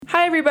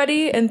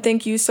everybody, and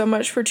thank you so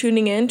much for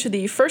tuning in to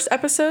the first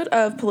episode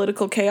of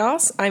Political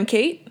Chaos. I'm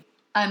Kate.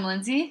 I'm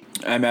Lindsay.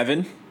 I'm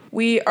Evan.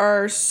 We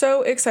are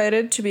so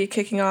excited to be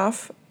kicking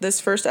off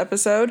this first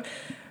episode.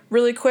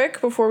 Really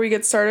quick, before we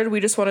get started, we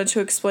just wanted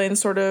to explain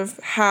sort of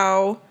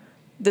how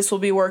this will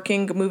be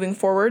working moving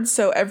forward.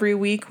 So every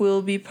week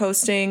we'll be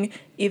posting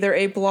either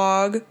a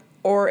blog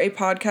or a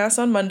podcast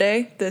on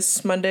Monday.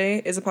 This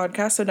Monday is a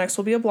podcast, so next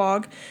will be a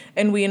blog.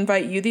 And we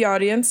invite you, the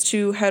audience,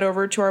 to head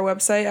over to our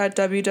website at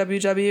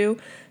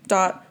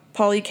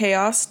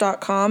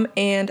www.polychaos.com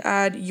and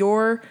add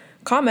your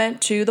comment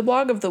to the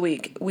blog of the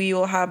week. We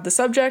will have the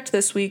subject.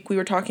 This week we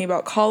were talking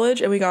about college,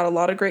 and we got a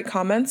lot of great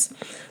comments.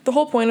 The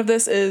whole point of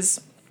this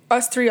is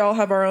us three all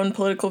have our own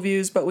political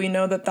views, but we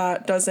know that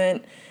that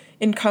doesn't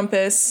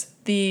encompass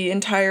the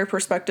entire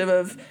perspective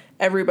of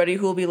everybody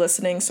who will be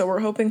listening. So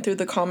we're hoping through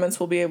the comments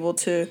we'll be able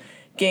to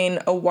gain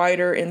a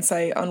wider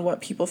insight on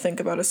what people think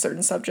about a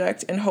certain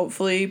subject and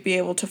hopefully be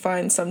able to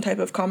find some type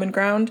of common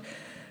ground.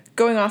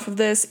 Going off of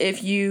this,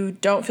 if you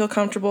don't feel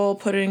comfortable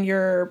putting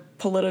your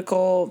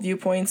political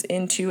viewpoints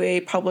into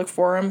a public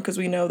forum, because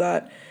we know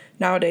that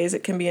nowadays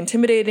it can be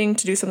intimidating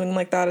to do something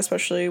like that,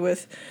 especially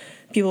with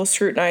people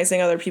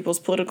scrutinizing other people's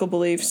political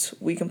beliefs,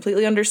 we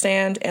completely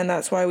understand, and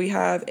that's why we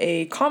have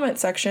a comment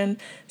section.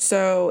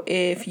 So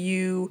if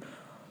you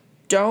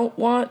don't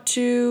want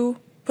to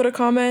put a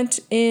comment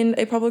in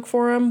a public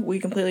forum, we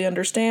completely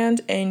understand,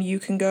 and you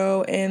can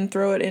go and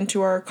throw it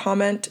into our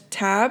comment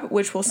tab,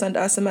 which will send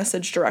us a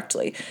message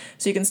directly.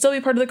 So you can still be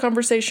part of the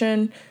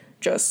conversation,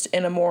 just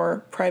in a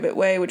more private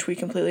way, which we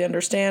completely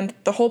understand.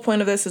 The whole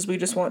point of this is we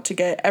just want to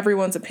get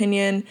everyone's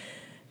opinion,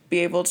 be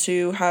able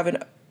to have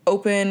an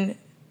open,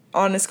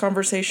 honest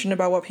conversation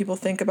about what people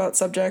think about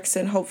subjects,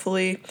 and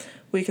hopefully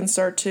we can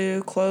start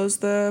to close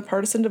the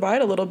partisan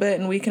divide a little bit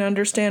and we can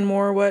understand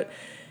more what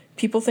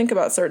people think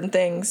about certain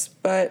things.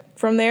 But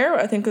from there,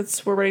 I think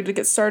we're ready to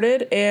get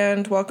started,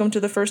 and welcome to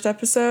the first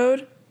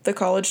episode, The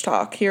College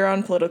Talk, here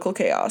on Political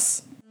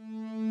Chaos. Let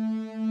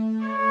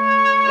me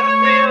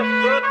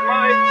assert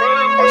my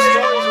firm belief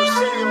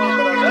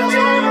that the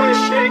only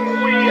thing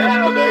we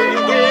have to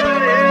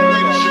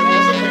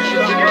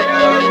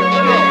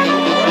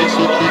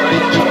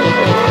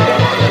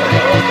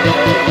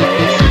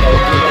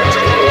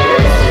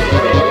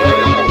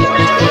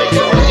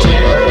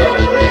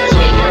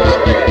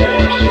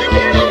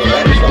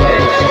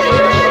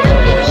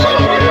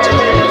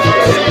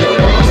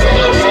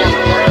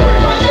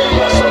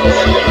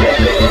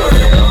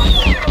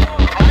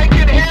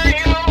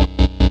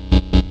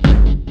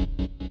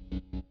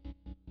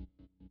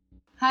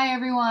Hi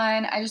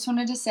everyone, I just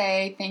wanted to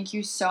say thank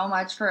you so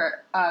much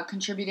for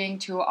contributing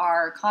to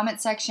our comment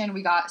section.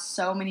 We got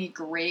so many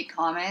great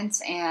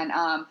comments, and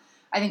I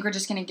think we're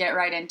just going to get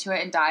right into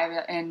it and dive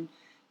into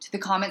the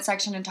comment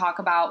section and talk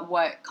about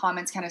what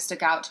comments kind of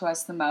stuck out to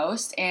us the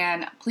most.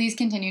 And please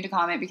continue to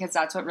comment because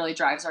that's what really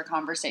drives our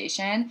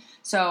conversation.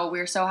 So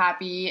we're so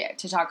happy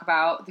to talk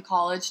about the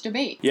college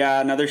debate.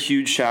 Yeah, another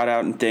huge shout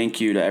out and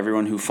thank you to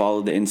everyone who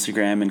followed the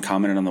Instagram and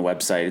commented on the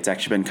website. It's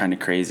actually been kind of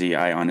crazy.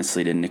 I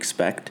honestly didn't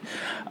expect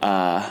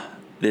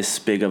this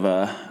big of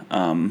a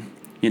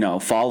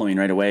following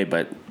right away,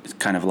 but it's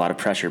kind of a lot of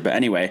pressure. But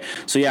anyway,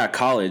 so yeah,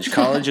 college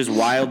is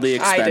wildly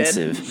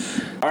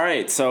expensive. All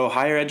right, so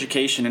higher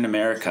education in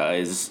America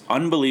is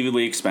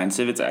unbelievably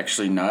expensive. It's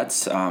actually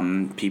nuts.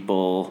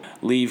 People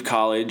leave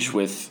college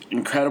with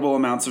incredible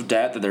amounts of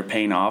debt that they're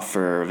paying off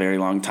for a very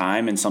long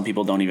time, and some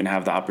people don't even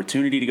have the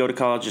opportunity to go to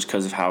college just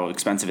because of how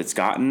expensive it's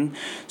gotten.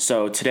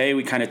 So today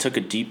we kind of took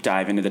a deep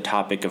dive into the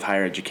topic of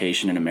higher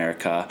education in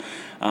America.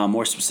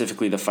 More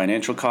specifically, the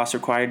financial costs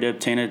required to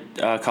obtain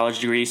a college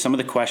degree. Some of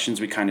the questions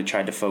we kind of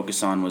tried to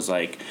focus on was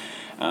like,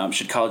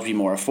 should college be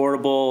more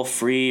affordable,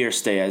 free, or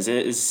stay as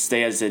it is?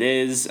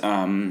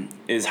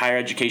 Is higher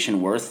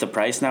education worth the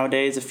price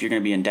nowadays if you're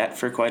going to be in debt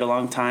for quite a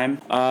long time?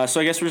 So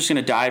I guess we're just going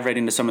to dive right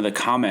into some of the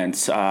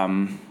comments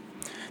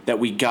that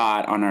we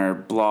got on our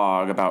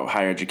blog about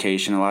higher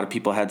education. A lot of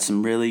people had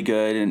some really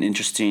good and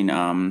interesting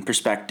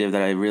perspective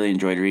that I really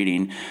enjoyed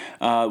reading.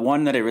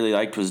 One that I really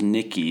liked was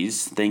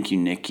Nikki's. Thank you,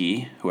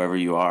 Nikki, whoever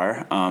you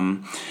are.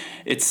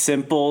 It's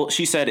simple.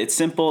 She said, it's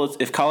simple.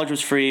 If college was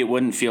free, it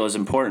wouldn't feel as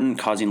important,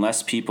 causing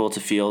less people to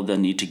feel the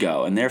need to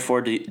go, and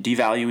therefore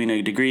devaluing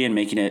a degree and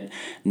making it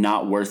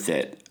not worth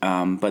it.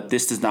 But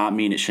this does not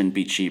mean it shouldn't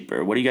be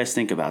cheaper. What do you guys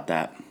think about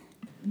that?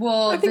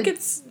 Well, I think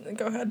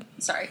go ahead.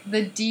 Sorry.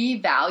 The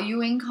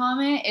devaluing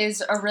comment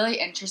is a really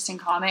interesting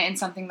comment and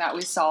something that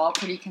we saw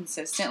pretty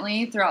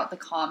consistently throughout the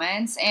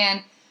comments.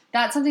 And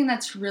that's something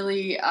that's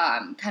really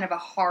kind of a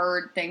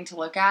hard thing to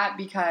look at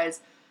because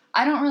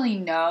I don't really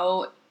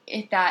know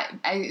if that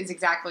is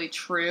exactly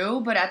true.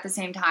 But at the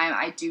same time,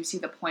 I do see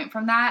the point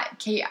from that.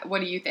 Kate,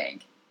 what do you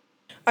think?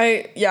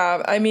 I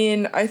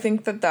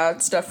think that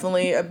that's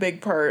definitely a big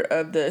part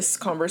of this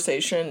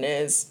conversation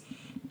is,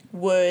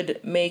 would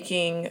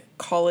making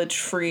college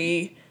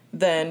free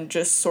then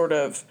just sort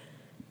of,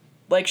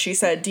 like she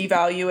said,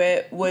 devalue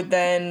it? Would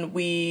then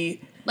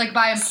we... Like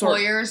by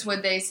employers,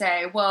 would they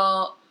say,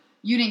 well,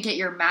 you didn't get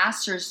your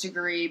master's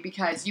degree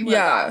because you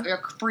Yeah. got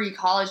a free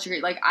college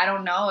degree. Like, I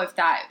don't know if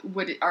that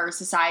would, our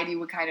society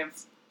would kind of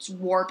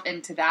warp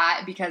into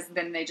that, because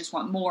then they just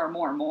want more and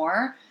more and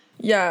more.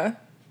 Yeah,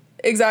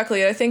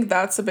 exactly. I think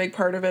that's a big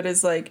part of it,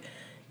 is like,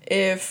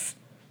 if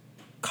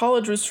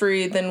college was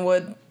free, then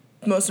would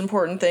most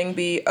important thing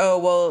be, oh,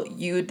 well,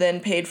 you then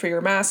paid for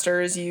your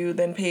master's, you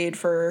then paid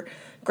for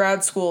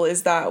grad school.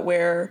 Is that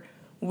where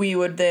we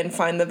would then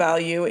find the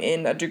value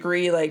in a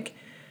degree? Like,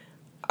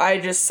 I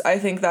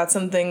think that's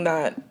something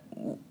that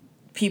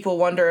people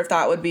wonder if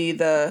that would be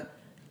the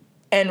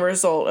end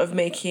result of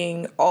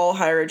making all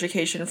higher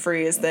education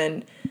free, is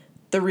then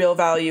the real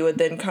value would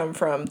then come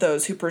from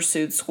those who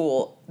pursued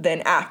school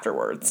then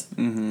afterwards.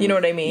 You know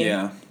what I mean?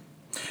 Yeah.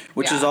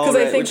 Which Yeah. is 'Cause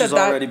I already think that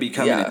already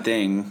becoming yeah. a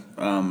thing.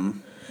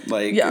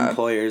 Yeah.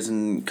 Employers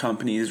and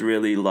companies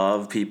really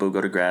love people who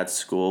go to grad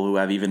school who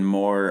have even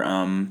more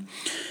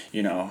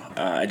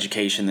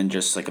education than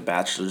just like a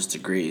bachelor's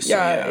degree. So,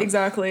 Yeah,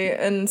 exactly.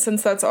 And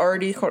since that's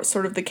already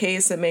sort of the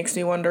case, it makes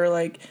me wonder,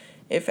 like,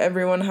 if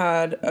everyone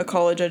had a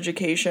college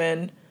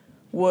education,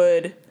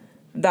 would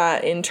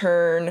that in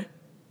turn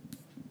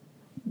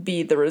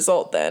be the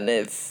result then?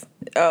 If,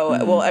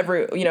 well,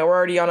 we're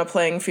already on a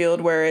playing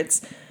field where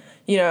it's,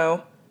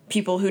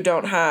 people who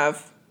don't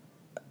have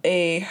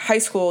a high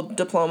school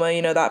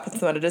diploma, that puts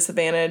them at a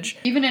disadvantage.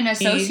 Even an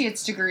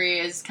associate's degree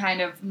is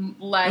kind of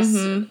less,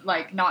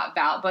 like, not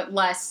but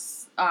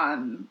less,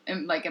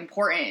 like,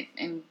 important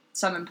in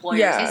some employers.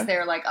 Yeah. Is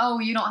they're like, oh,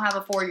 you don't have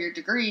a 4-year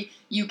degree,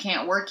 you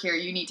can't work here,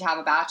 you need to have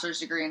a bachelor's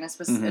degree in a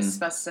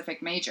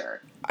specific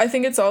major. I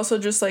think it's also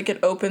just like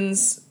it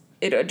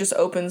just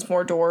opens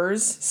more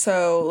doors.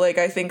 So, like,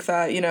 I think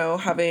that,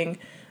 having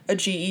a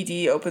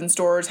GED opens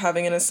doors,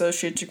 having an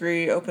associate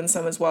degree opens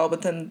some as well,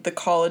 but then the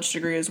college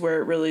degree is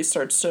where it really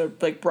starts to,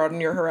 like, broaden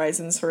your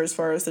horizons for as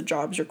far as the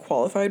jobs you're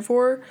qualified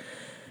for.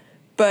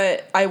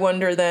 But I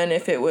wonder then,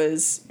 if it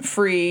was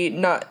free,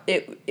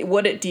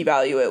 would it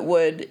devalue it?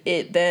 Would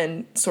it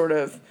then sort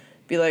of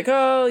be like,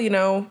 oh,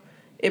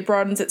 it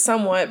broadens it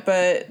somewhat,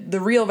 but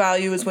the real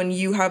value is when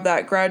you have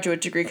that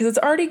graduate degree, because it's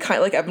already kind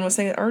of, like Evan was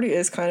saying, it already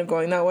is kind of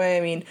going that way.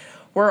 I mean,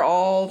 we're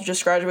all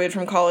just graduated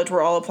from college,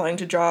 we're all applying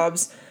to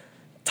jobs.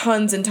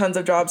 Tons and tons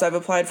of jobs I've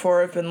applied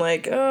for have been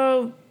like,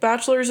 oh,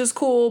 bachelor's is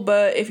cool,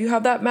 but if you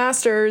have that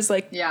master's,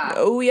 like,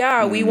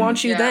 we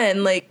want you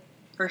then, like,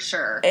 for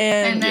sure.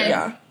 And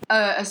then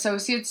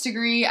associate's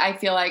degree, I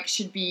feel like,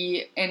 should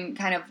be in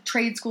kind of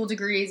trade school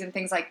degrees and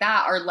things like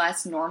that are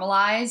less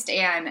normalized,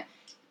 and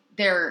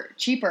they're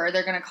cheaper,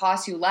 they're going to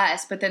cost you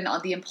less, but then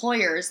the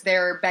employers,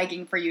 they're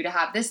begging for you to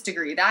have this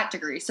degree, that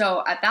degree.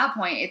 So at that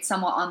point, it's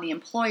somewhat on the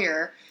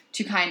employer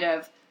to kind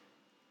of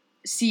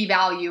see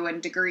value in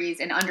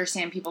degrees and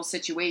understand people's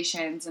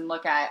situations and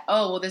look at,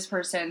 oh, well, this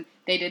person,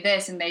 they did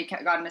this and they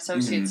got an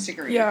associate's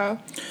degree. Yeah.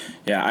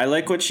 Yeah, I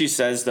like what she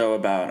says, though,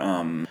 about,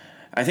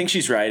 I think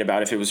she's right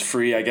about if it was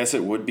free, I guess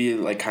it would be,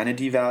 like, kind of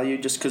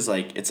devalued, just because,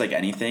 like, it's like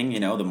anything,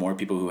 the more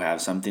people who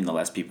have something, the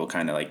less people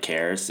kind of, like,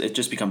 cares. It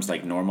just becomes,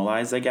 like,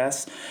 normalized, I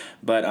guess.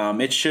 But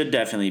it should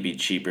definitely be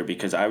cheaper,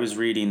 because I was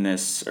reading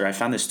this, or I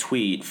found this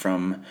tweet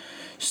from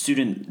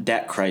Student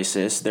Debt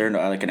Crisis. They're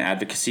like an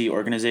advocacy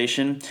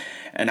organization,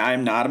 and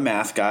I'm not a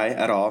math guy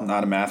at all,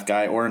 not a math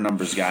guy or a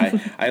numbers guy.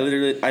 I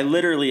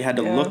literally had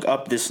to look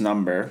up this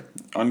number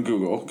on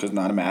Google, because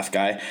not a math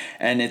guy,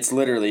 and it's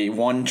literally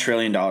 $1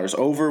 trillion.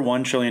 Over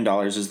 $1 trillion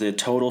is the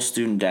total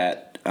student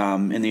debt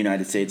in the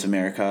United States of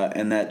America,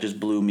 and that just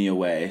blew me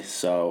away.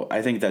 So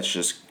I think that's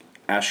just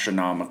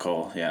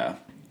astronomical.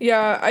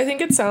 Yeah, I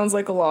think it sounds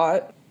like a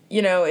lot.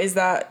 Is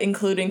that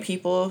including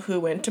people who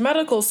went to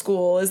medical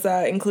school? Is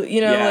that include,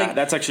 like,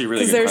 that's actually a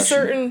really good there's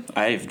question. certain,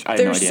 I have no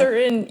there's idea.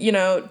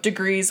 certain,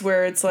 degrees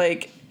where it's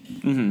like,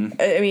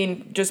 I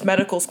mean, just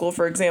medical school,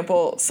 for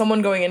example,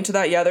 someone going into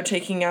that, they're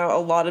taking out a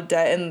lot of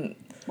debt, and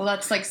well,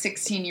 that's like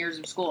 16 years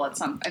of school in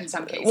some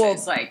cases.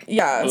 Well, like,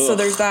 so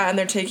there's that, and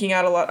they're taking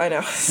out a lot. I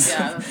know.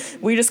 Yeah.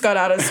 We just got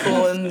out of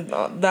school,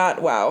 and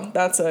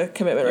that's a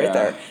commitment right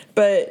there.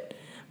 But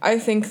I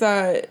think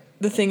that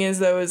the thing is,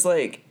 though, is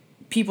like,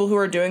 people who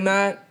are doing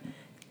that,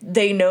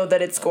 they know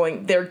that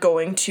they're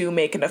going to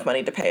make enough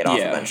money to pay it off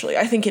eventually.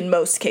 I think in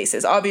most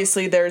cases.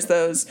 Obviously, there's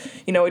those,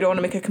 we don't want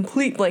to make a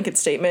complete blanket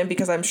statement,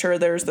 because I'm sure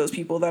there's those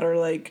people that are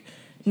like,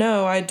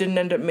 no, I didn't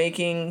end up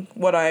making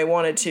what I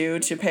wanted to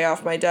pay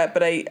off my debt.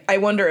 But I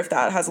wonder if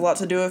that has a lot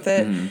to do with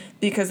it,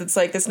 because it's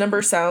like, this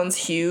number sounds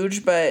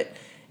huge, but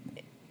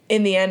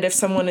in the end, if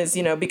someone is,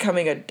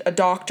 becoming a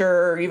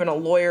doctor or even a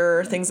lawyer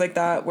or things like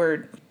that,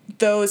 where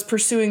those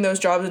pursuing those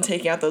jobs and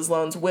taking out those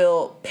loans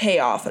will pay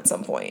off at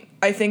some point.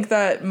 I think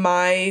that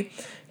my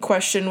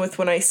question with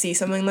when I see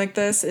something like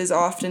this is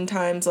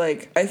oftentimes,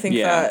 like, I think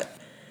that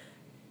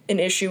an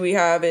issue we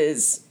have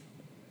is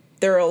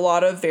there are a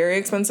lot of very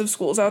expensive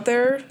schools out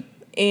there,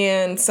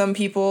 and some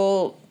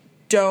people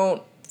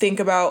don't think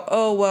about,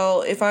 oh,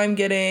 well, if I'm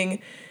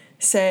getting,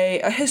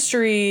 say, a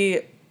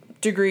history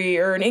degree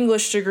or an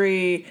English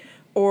degree,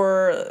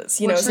 or, which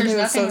there's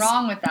nothing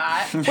wrong with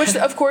that. Which,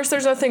 of course,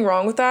 there's nothing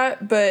wrong with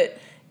that, but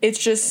it's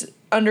just,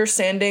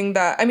 understanding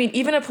that, I mean,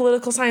 even a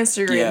political science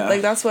degree, Yeah.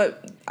 like that's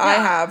what I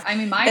have. I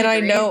mean, my and degree, I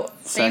know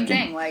same Second.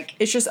 thing. Like,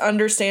 it's just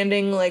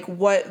understanding like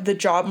what the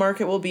job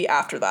market will be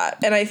after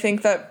that. And I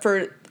think that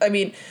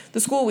the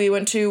school we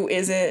went to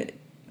isn't,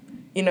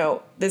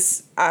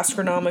 this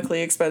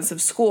astronomically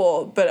expensive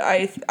school, but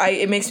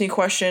it makes me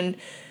question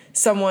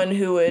someone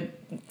who would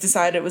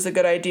decide it was a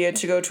good idea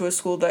to go to a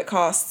school that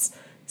costs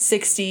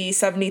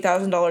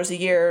 $60,000-$70,000 a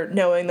year,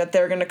 knowing that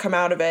they're going to come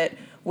out of it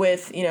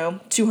with,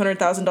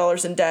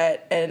 $200,000 in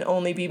debt and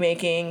only be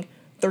making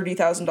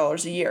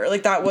 $30,000 a year.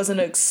 Like, that wasn't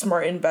a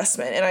smart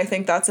investment. And I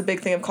think that's a big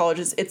thing of college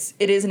is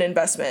it is an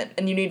investment,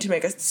 and you need to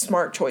make a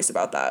smart choice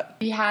about that.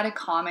 we had a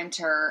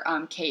commenter,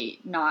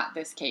 Kate, not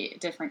this Kate,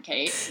 different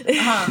Kate,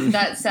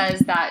 that says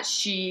that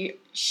she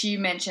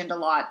mentioned a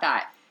lot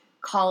that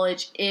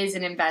college is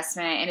an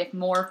investment, and if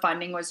more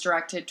funding was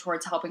directed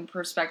towards helping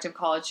prospective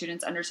college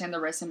students understand the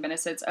risks and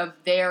benefits of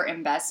their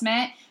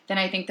investment, then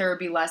I think there would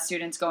be less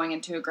students going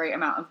into a great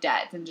amount of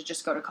debt than to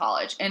just go to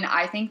college. And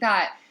I think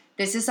that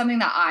this is something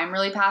that I'm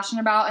really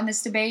passionate about in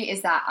this debate,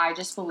 is that I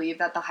just believe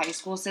that the high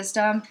school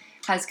system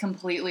has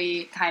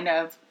completely kind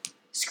of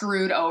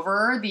screwed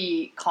over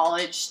the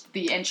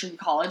entry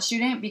college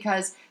student,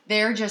 because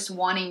they're just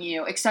wanting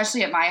you,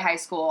 especially at my high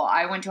school.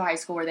 I went to a high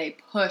school where they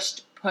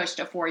pushed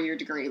a 4-year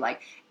degree.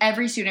 Like,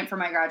 every student from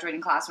my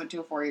graduating class went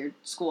to a 4-year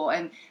school,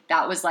 and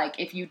that was like,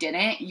 if you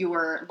didn't, you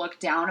were looked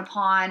down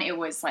upon. It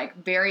was like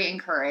very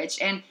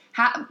encouraged, and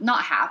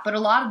not half, but a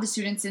lot of the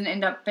students didn't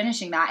end up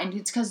finishing that, and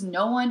it's because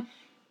no one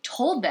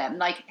told them,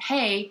 like,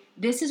 hey,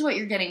 this is what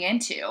you're getting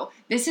into.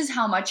 This is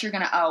how much you're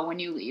going to owe when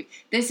you leave.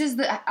 This is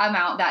the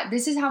amount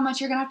this is how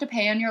much you're going to have to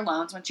pay on your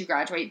loans once you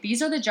graduate.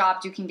 These are the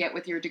jobs you can get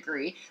with your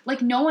degree.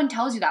 Like, no one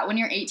tells you that. When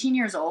you're 18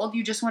 years old,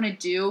 you just want to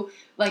do,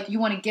 like, you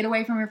want to get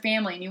away from your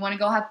family, and you want to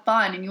go have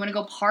fun, and you want to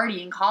go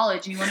party in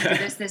college, and you want to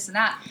do this, and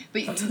that.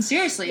 But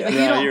seriously, but you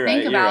don't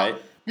think about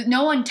that.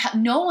 No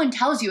one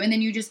tells you, and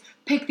then you just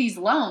pick these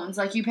loans.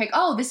 Like, you pick,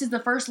 oh, this is the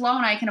first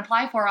loan I can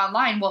apply for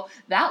online. Well,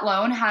 that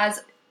loan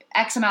has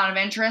X amount of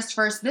interest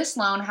versus this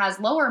loan has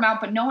lower amount,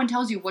 but no one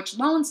tells you which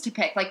loans to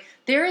pick. Like,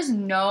 there is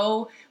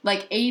no,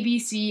 like,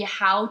 ABC,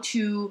 how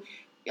to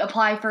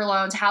apply for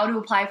loans, how to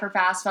apply for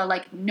FAFSA.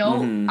 Like,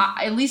 no,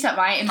 at least in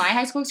my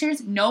high school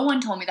experience, no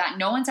one told me that.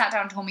 No one sat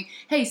down and told me,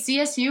 hey,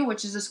 CSU,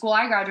 which is the school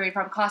I graduated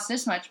from, costs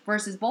this much,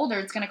 versus Boulder,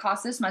 it's going to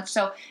cost this much.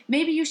 So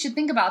maybe you should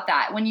think about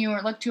that when you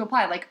look to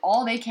apply. Like,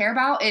 all they care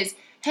about is,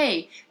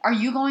 hey, are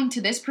you going to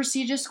this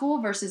prestigious school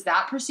versus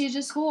that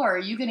prestigious school? Or are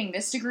you getting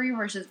this degree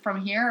versus from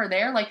here or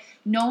there? Like,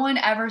 no one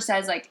ever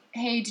says, like,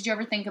 hey, did you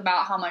ever think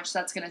about how much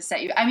that's going to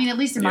set you? I mean, at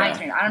least in my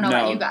experience. I don't know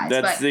about you guys.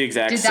 That's but the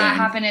exact did same. that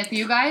happen with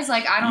you guys?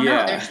 Like, I don't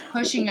know. They're just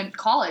pushing a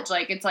college.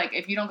 Like, it's like,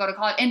 if you don't go to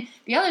college. And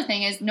the other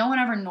thing is, no one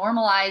ever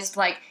normalized,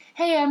 like,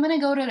 hey, I'm going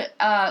to go to,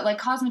 like,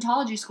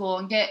 cosmetology school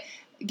and get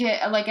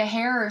like a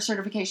hair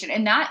certification.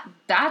 And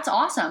that's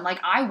awesome.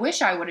 Like, I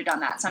wish I would have done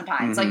that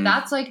sometimes. Like,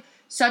 that's, like,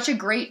 such a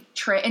great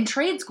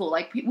trade school.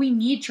 Like, we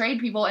need trade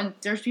people, and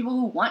there's people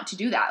who want to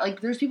do that. Like,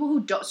 there's people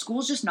who don't,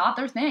 school's just not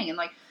their thing, and,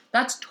 like,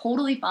 that's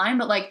totally fine.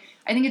 But, like,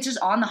 I think it's just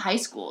on the high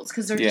schools,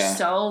 because they're just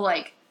so,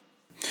 like,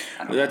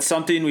 that's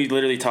something we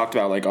literally talked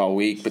about, like, all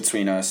week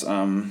between us.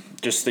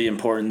 Just the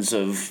importance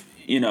of,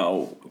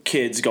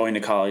 kids going to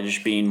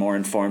college, being more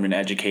informed and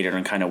educated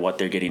on kind of what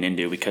they're getting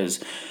into,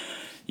 because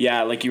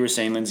like you were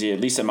saying, Lindsay, at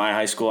least at my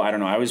high school, I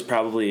don't know, I was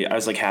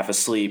like half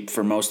asleep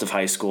for most of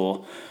high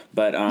school,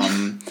 but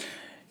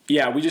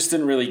we just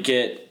didn't really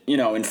get,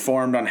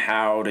 informed on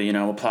how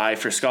to, apply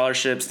for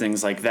scholarships,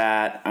 things like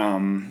that.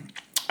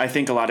 I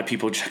think a lot of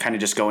people kind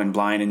of just go in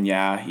blind, and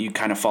you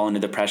kind of fall into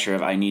the pressure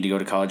of, I need to go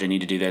to college, I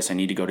need to do this, I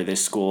need to go to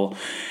this school.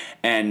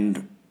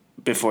 And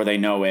before they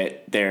know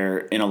it, they're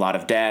in a lot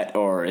of debt,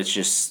 or it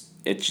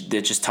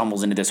just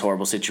tumbles into this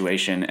horrible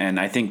situation. And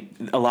I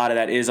think a lot of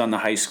that is on the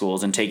high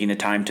schools, and taking the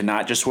time to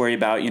not just worry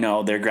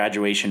about, their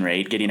graduation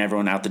rate, getting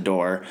everyone out the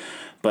door,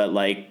 but,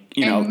 like,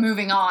 and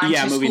moving on.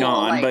 Moving school,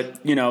 on.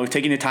 like, But,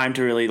 taking the time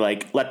to really,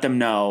 like, let them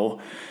know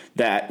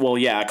that,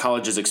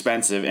 college is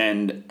expensive,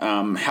 and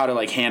how to,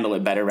 like, handle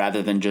it better,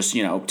 rather than just,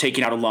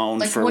 taking out a loan,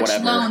 like, for whatever.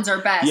 Which loans are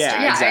best.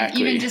 Yeah,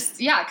 exactly. And even just,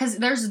 because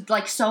there's,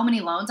 like, so many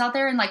loans out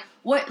there, and, like,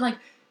 what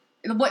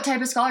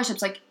type of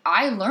scholarships? Like,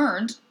 I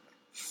learned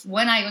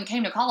when I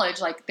came to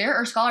college, like, there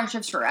are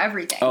scholarships for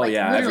everything. Oh, like,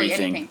 literally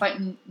everything. anything. But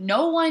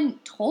no one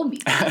told me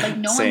that. Like,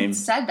 no one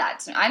said that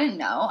to me. I didn't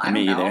know. I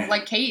don't know. Either.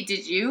 Like, Kate,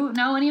 did you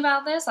know any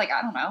about this? Like,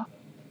 I don't know.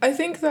 I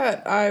think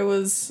that I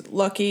was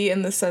lucky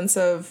in the sense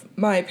of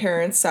my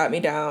parents sat me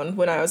down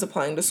when I was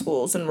applying to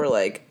schools and were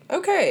like,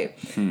 okay,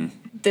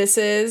 this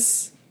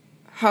is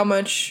how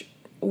much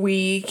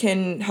we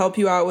can help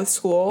you out with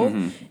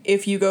school.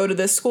 If you go to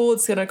this school,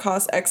 it's going to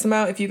cost X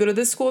amount. If you go to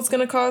this school, it's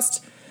going to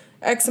cost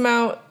X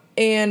amount.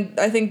 And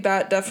I think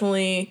that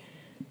definitely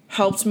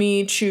helped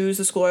me choose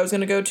the school I was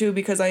going to go to,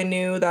 because I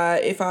knew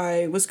that if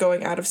I was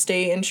going out of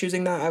state and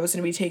choosing that, I was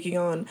going to be taking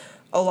on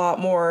a lot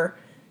more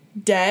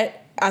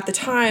debt. At the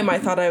time, I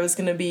thought I was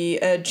going to be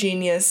a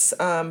genius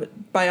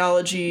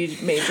biology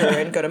major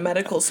and go to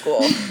medical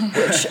school,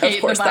 which,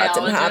 of course, that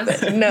didn't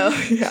happen. No,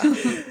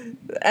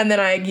 And then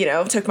I,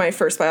 took my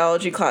first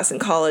biology class in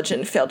college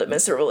and failed it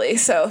miserably.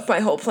 So my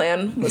whole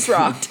plan was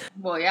rocked.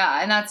 Well,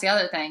 yeah, and that's the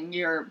other thing.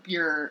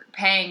 You're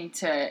paying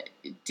to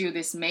do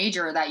this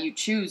major that you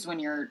choose when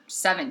you're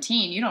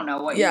 17. You don't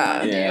know what you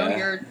want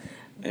to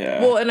do.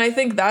 Well, and I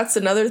think that's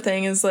another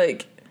thing is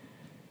like,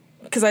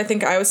 because I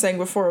think I was saying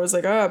before, it was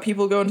like,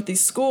 people go into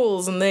these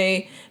schools and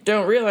they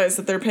don't realize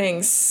that they're paying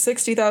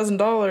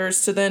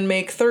 $60,000 to then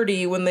make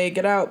 30 when they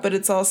get out. But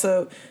it's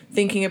also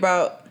thinking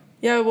about,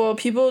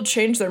 people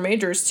change their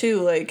majors too.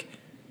 Like,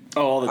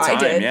 all the time.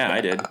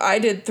 I did. I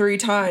did 3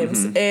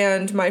 times. Mm-hmm.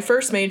 And my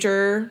first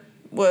major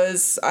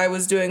was, I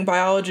was doing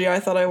biology. I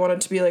thought I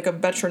wanted to be like a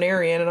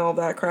veterinarian and all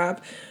that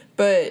crap.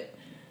 But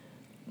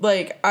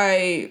like,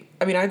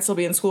 I'd still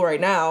be in school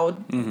right now,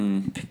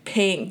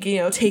 paying,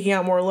 taking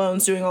out more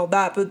loans, doing all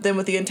that. But then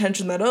with the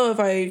intention that, if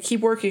I keep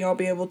working, I'll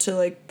be able to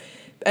like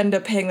end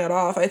up paying that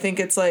off. I think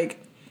it's like,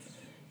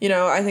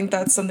 I think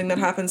that's something that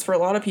happens for a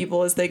lot of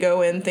people is they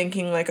go in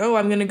thinking like,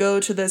 I'm going to go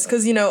to this.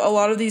 Because, a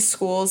lot of these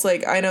schools,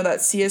 like I know that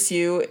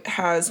CSU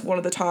has one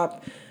of the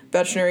top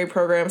veterinary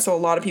programs. So a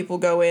lot of people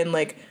go in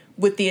like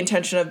with the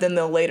intention of then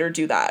they'll later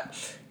do that.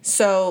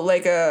 So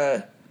like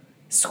a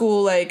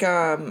school like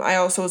I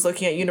also was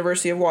looking at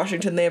University of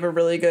Washington. They have a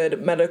really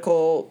good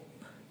medical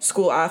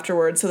school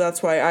afterwards. So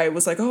that's why I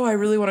was like, I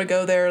really want to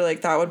go there.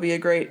 Like that would be a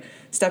great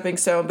stepping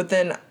stone. But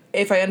then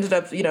if I ended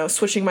up,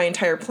 switching my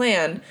entire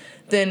plan,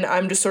 then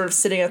I'm just sort of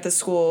sitting at the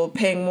school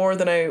paying more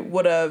than I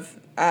would have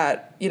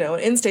at, an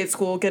in-state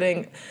school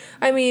getting,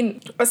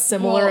 a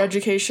similar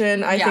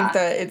education. I think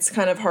that it's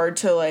kind of hard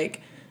to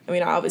like,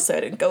 obviously I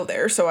didn't go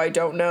there, so I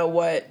don't know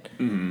what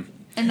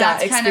and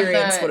that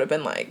experience would have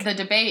been like. The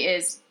debate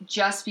is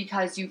just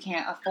because you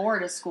can't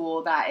afford a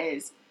school that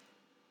is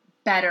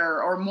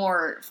better or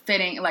more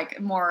fitting,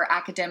 like more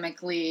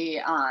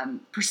academically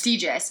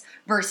prestigious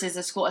versus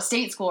a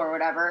state school or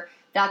whatever.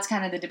 That's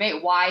kind of the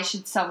debate. Why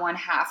should someone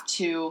have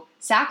to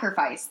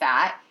sacrifice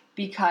that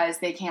because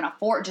they can't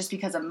afford, just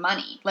because of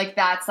money? Like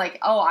that's like,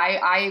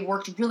 I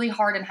worked really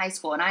hard in high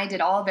school and I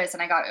did all this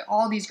and I got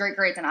all these great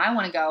grades and I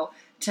want to go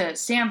to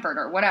Stanford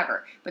or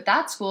whatever. But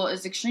that school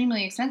is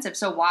extremely expensive.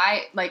 So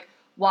why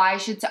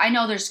should, I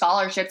know there's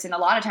scholarships and a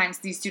lot of times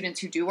these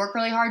students who do work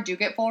really hard do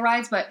get full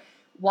rides, but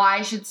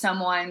why should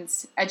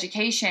someone's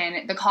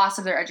education, the cost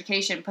of their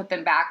education, put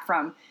them back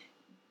from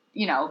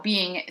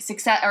being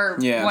success or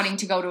wanting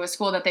to go to a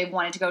school that they've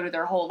wanted to go to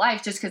their whole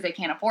life just because they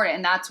can't afford it?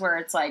 And that's where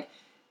it's like,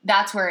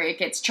 that's where it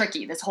gets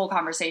tricky. This whole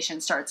conversation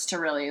starts to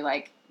really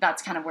like,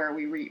 that's kind of where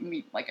we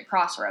meet like a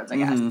crossroads, I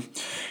guess.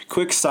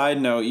 Quick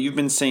side note, you've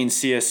been saying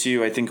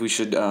CSU. I think we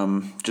should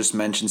just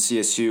mention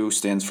CSU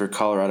stands for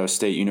Colorado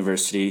State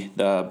University,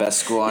 the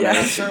best school on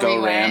earth.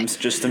 Go Rams,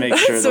 just to make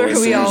sure the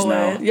listeners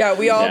know. Yeah,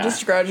 we all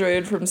just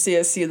graduated from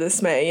CSU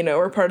this May.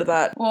 We're part of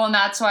that. Well, and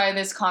that's why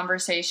this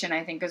conversation,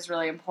 I think, is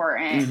really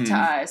important to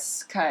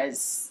us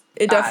because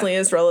it definitely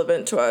is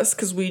relevant to us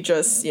because we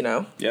just, did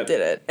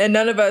it. And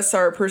none of us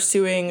are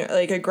pursuing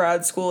like a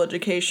grad school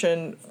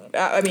education.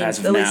 At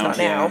least not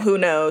now. Who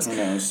knows?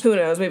 Who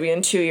knows? Maybe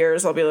in 2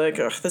 years I'll be like,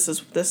 ugh, this I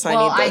need this.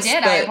 Well, I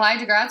did. I applied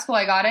to grad school.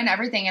 I got in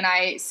everything, and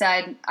I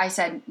said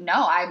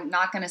no. I'm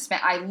not going to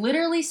spend. I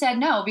literally said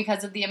no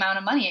because of the amount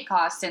of money it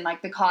cost and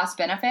like the cost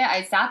benefit.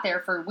 I sat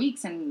there for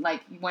weeks and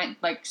like went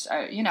it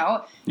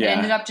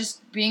ended up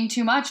just being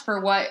too much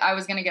for what I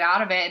was going to get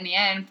out of it in the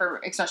end.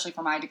 Especially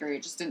for my degree,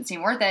 it just didn't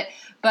seem worth it.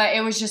 But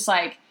it was just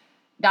like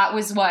that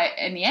was what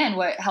in the end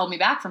what held me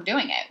back from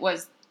doing it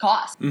was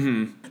cost.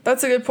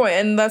 That's a good point,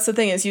 and that's the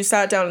thing is you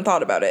sat down and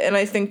thought about it, and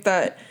I think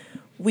that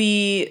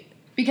we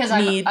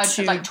need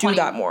to like 20, do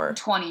that more.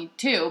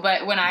 22,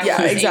 but when I was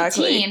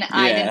 18,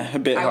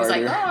 I was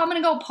like, I'm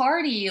gonna go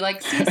party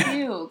like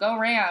CSU, go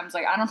Rams.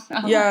 Like I don't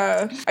know.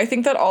 Yeah, I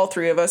think that all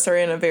three of us are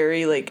in a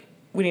very like.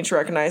 We need to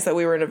recognize that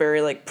we were in a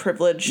very like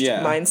privileged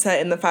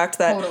mindset, and the fact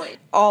that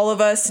all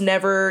of us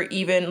never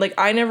even like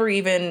I never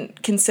even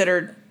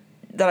considered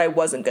that I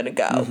wasn't going to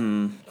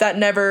go. That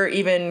never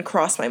even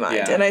crossed my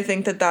mind. And I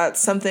think that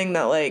that's something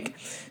that like,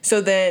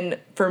 so then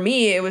for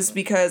me, it was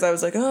because I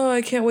was like,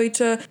 I can't wait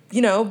to,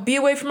 be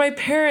away from my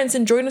parents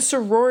and join a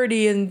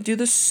sorority and do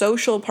the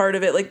social part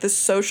of it. Like the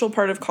social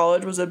part of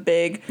college was a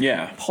big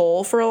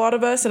pull for a lot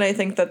of us. And I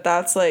think that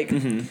that's like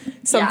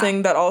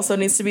something that also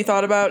needs to be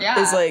thought about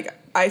is like,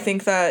 I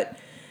think that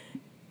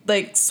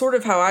like sort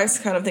of how I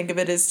kind of think of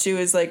it is too,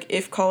 is like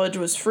if college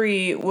was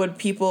free, would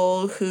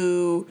people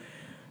who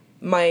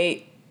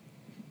might,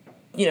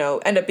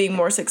 end up being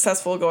more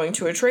successful going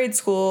to a trade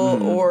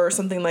school or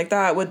something like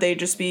that, would they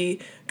just be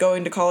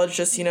going to college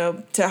just,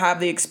 to have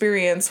the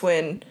experience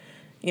when,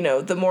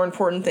 the more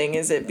important thing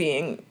is it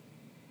being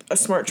a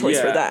smart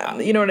choice for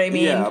them. You know what I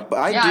mean? Yeah, but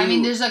I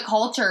mean, there's a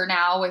culture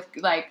now with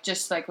like,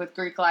 just like with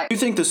Greek life. I do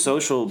think the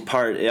social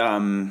part,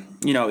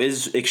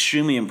 is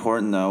extremely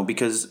important though,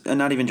 because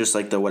not even just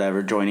like the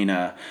whatever, joining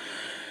a,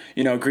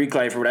 Greek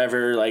life or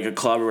whatever, like a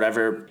club or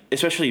whatever,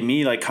 especially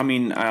me, like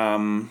coming,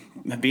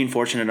 being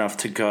fortunate enough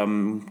to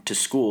come to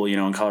school,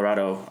 in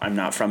Colorado. I'm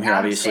not from here,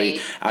 obviously,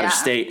 out of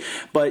state.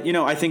 But,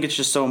 I think it's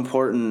just so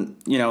important,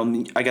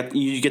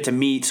 you get to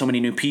meet so many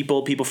new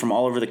people from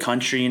all over the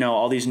country,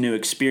 all these new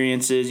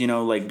experiences,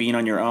 like being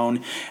on your own.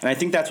 And I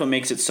think that's what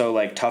makes it so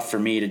like tough for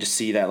me to just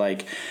see that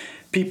like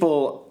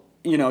people,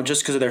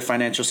 just because of their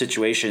financial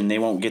situation, they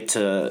won't get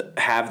to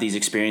have these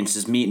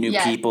experiences, meet new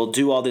people,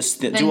 do all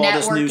this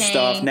new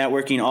stuff,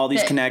 networking, all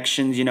these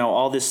connections,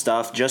 all this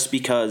stuff, just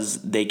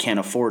because they can't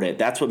afford it.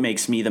 That's what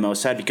makes me the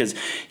most sad, because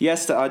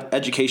yes, the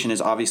education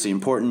is obviously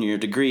important. Your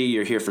degree,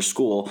 you're here for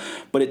school,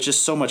 but it's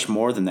just so much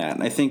more than that.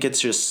 And I think it's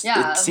just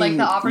like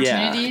the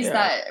opportunities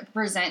that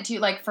present to you.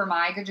 Like for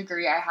my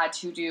degree, I had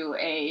to do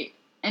a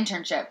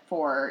internship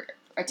for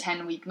a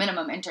 10-week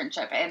minimum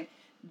internship, and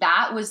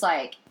that was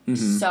like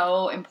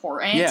so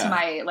important to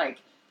my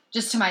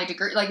to my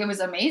degree. Like it was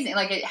amazing.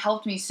 Like it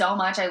helped me so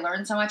much. I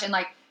learned so much. And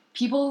like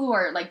people who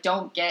are like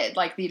don't get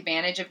like the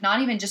advantage of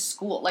not even just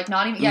school, like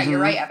not even you're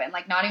right, Evan,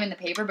 like not even the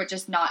paper, but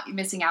just not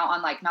missing out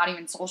on like not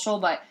even social,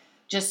 but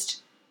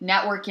just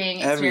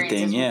networking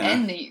experiences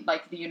within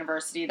the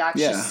university. That's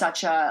just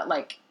such a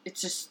it's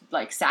just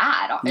like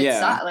sad.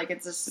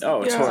 It's just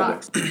it's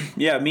horrible.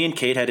 Me and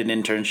Kate had an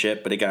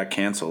internship, but it got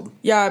canceled.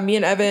 Yeah, me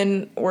and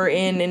Evan were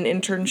in an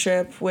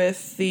internship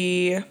with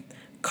the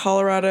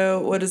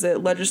Colorado,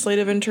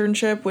 legislative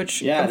internship,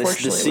 which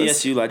unfortunately the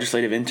CSU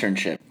legislative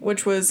internship,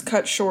 which was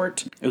cut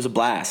short. It was a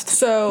blast.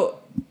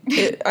 So,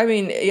 it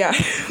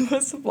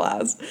was a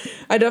blast.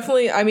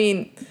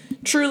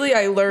 Truly,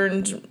 I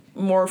learned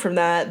more from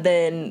that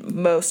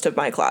than most of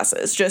my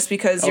classes, just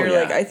because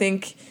I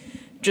think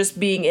just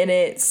being in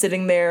it,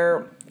 sitting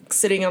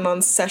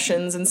on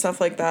sessions and stuff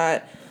like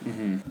that,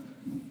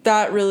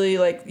 that really,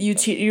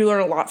 you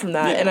learn a lot from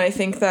that. And I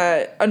think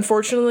that,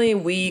 unfortunately,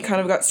 we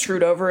kind of got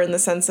screwed over in the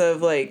sense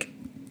of,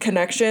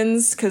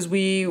 connections, because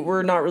we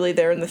were not really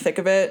there in the thick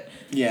of it.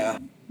 Yeah.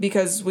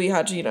 Because we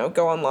had to,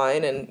 go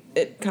online, and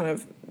it kind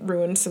of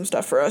ruined some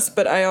stuff for us.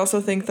 But I also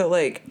think that,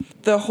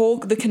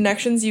 the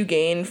connections you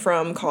gain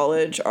from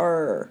college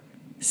are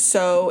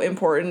so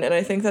important, and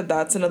I think that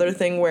that's another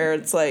thing where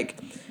it's,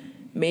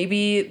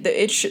 maybe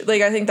I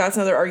think that's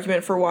another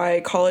argument for why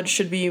college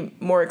should be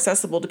more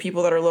accessible to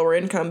people that are lower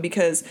income,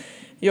 because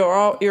you're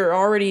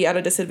already at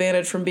a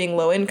disadvantage from being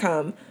low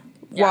income,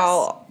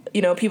 while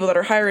people that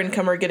are higher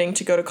income are getting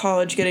to go to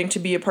college, getting to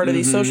be a part of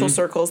these social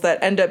circles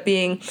that end up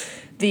being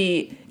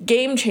the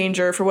game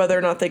changer for whether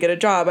or not they get a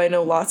job. I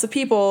know lots of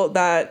people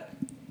that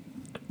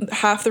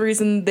half the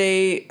reason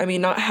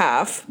not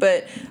half,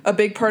 but a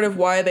big part of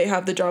why they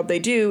have the job they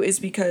do is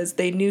because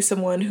they knew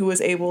someone who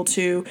was able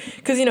to,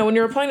 because, when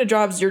you're applying to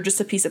jobs, you're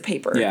just a piece of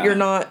paper. Yeah. You're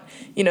not,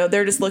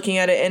 they're just looking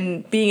at it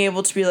and being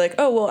able to be like,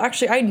 oh, well,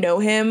 actually, I know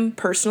him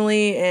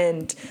personally,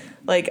 and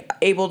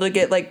able to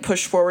get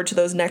pushed forward to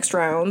those next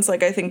rounds.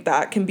 I think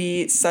that can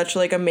be such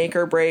a make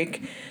or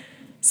break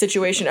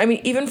situation. I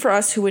mean, even for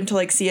us who went to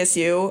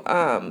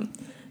CSU,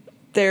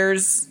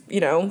 there's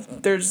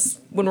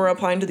when we're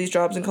applying to these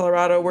jobs in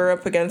Colorado, we're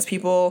up against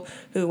people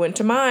who went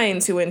to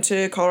Mines, who went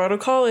to Colorado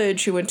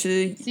College, who went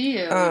to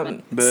CU,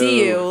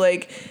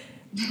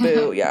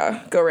 boo,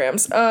 yeah, go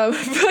Rams. But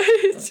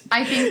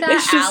I think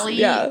that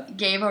Allie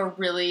gave a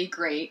really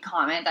great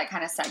comment that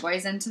kind of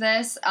segues into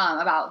this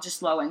about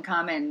just low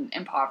income and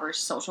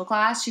impoverished social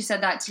class. She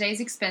said that today's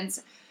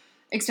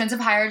expensive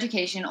higher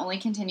education only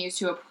continues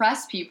to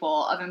oppress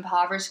people of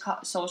impoverished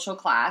social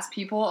class,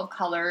 people of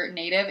color,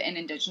 Native and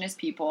Indigenous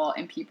people,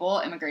 and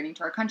people immigrating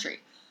to our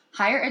country.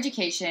 Higher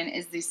education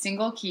is the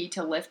single key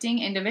to lifting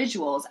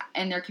individuals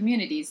and their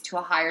communities to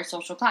a higher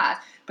social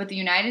class, but the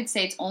United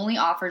States only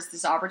offers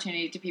this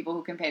opportunity to people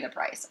who can pay the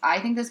price. I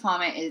think this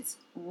comment is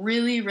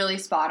really, really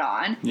spot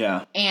on.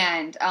 Yeah.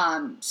 And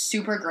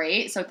super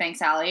great. So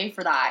thanks, Allie,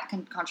 for that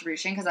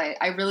contribution, because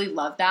I really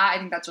love that. I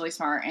think that's really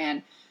smart.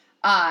 And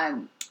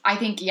I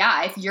think,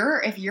 if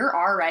you're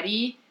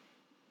already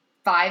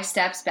 5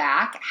 steps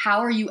back,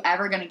 how are you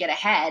ever going to get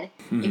ahead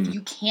if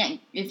you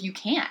can't,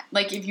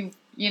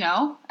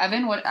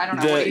 Evan, what, I don't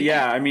know. What do you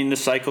think? I mean, the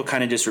cycle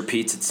kind of just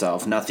repeats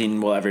itself.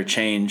 Nothing will ever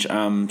change.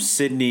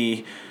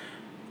 Sydney,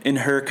 in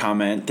her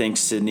comment,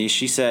 thanks Sydney,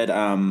 she said,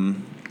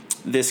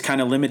 this kind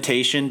of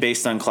limitation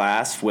based on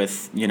class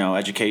with,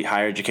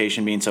 higher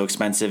education being so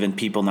expensive and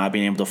people not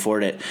being able to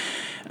afford it.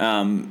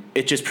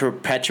 It just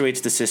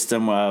perpetuates the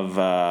system of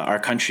our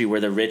country where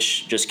the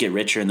rich just get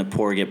richer and the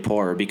poor get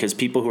poorer, because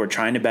people who are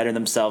trying to better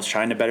themselves,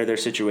 trying to better their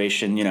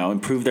situation,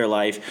 improve their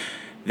life,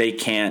 they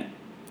can't,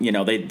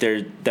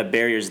 the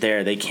barrier's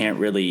there. They can't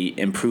really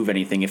improve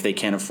anything if they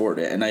can't afford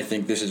it. And I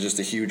think this is just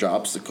a huge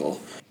obstacle.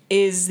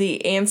 Is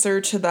the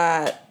answer to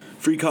that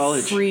free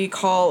college?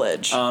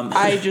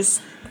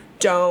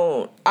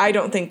 I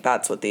don't think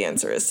that's what the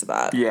answer is to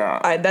that.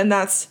 Yeah.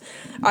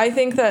 I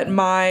think that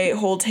my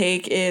whole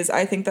take is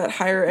I think that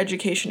higher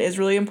education is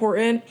really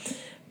important,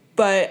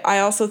 but I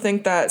also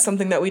think that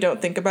something that we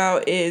don't think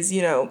about is,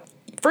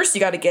 first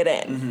you got to get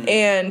in.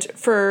 And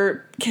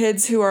for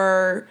kids who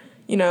are,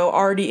 you know,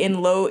 already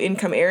in low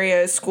income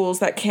areas, schools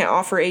that can't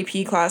offer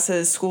AP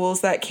classes,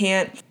 schools that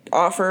can't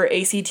offer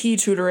ACT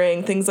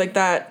tutoring, things like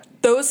that.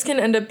 Those can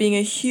end up being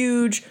a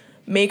huge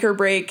make or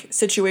break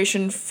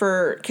situation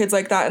for kids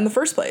like that in the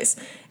first place.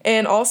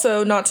 And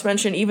also, not to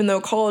mention, even though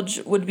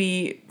college would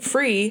be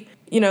free,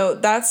 you know,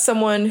 that's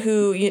someone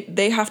who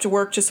they have to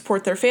work to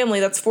support their family.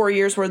 That's 4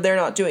 years where they're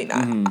not doing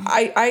that.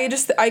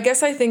 I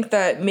guess I think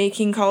that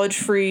making college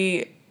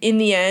free in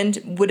the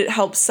end, would it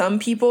help some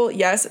people?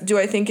 Yes. Do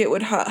I think it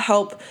would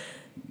help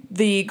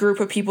the group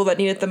of people that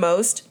need it the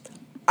most?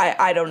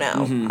 I don't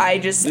know. I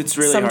just, it's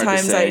really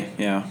sometimes hard to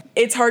say.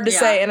 It's hard to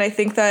say. And I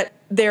think that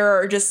there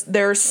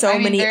are so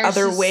many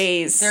other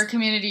ways. Their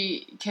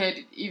community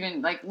could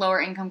even, like,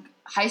 lower income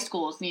high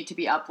schools need to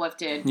be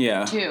uplifted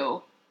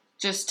too,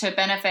 just to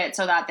benefit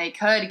so that they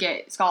could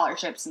get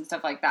scholarships and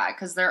stuff like that.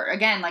 Because they're,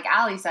 again, like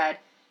Allie said,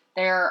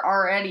 they're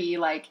already,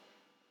 like,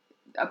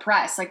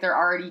 oppressed. Like, they're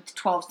already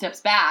 12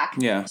 steps back.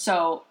 Yeah.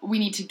 So we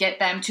need to get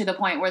them to the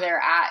point where they're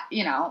at,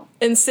 you know.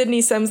 And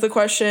Sydney stems the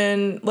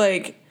question,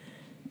 like,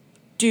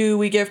 do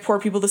we give poor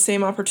people the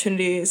same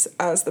opportunities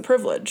as the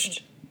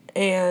privileged?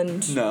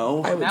 And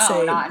no, I would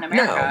say not in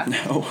America.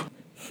 No.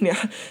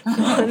 Yeah,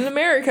 not in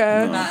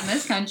America. Not in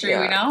this country,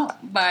 we don't.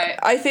 But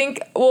I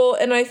think,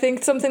 and I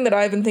think something that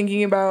I've been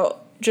thinking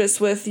about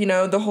just with, you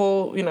know, the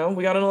whole, you know,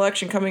 we got an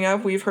election coming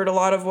up. We've heard a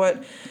lot of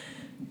what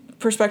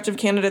prospective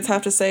candidates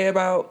have to say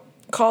about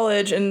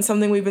college, and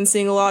something we've been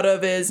seeing a lot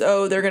of is,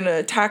 they're going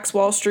to tax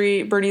Wall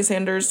Street. Bernie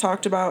Sanders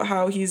talked about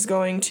how he's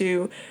going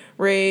to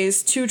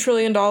raise $2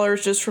 trillion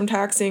just from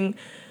taxing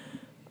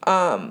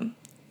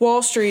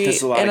Wall Street.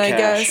 That's a lot and of I cash.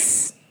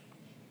 guess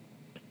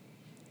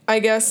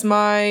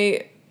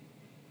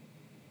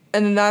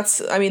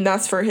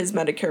that's for his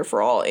Medicare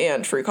for all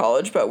and free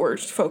college, but we're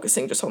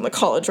focusing just on the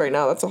college right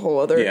now. That's a whole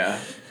other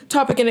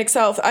topic in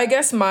itself. I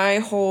guess my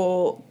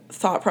whole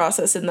thought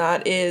process in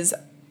that is,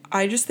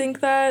 I just think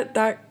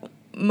that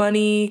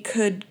money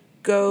could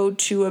go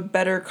to a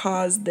better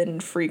cause than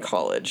free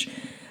college.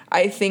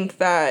 I think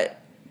that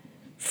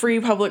free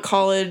public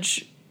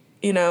college,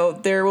 you know,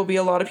 there will be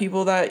a lot of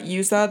people that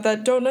use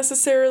that don't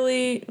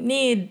necessarily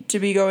need to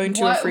be going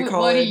to a free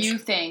college. What do you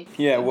think?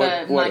 Yeah,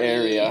 what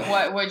area?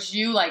 What would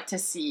you like to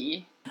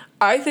see?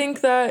 I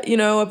think that, you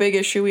know, a big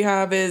issue we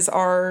have is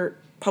our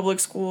public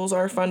schools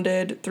are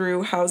funded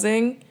through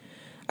housing.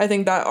 I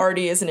think that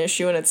already is an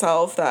issue in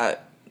itself,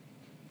 that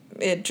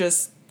it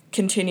just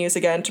continues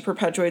again to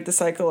perpetuate the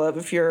cycle of,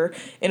 if you're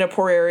in a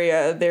poor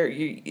area,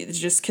 it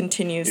just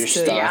continues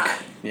to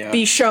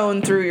be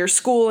shown through your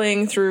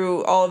schooling,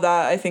 through all of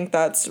that. I think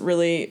that's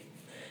really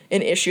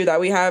an issue that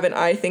we have, and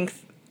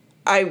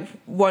I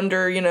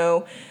wonder, you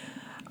know,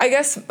 I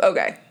guess,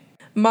 okay,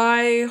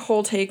 my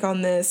whole take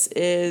on this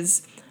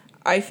is,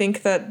 I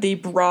think that the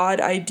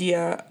broad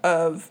idea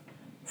of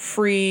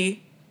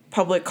free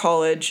public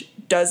college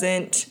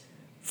doesn't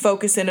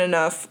focus in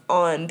enough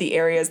on the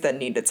areas that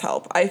need its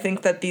help. I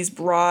think that these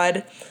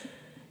broad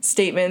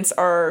statements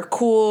are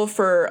cool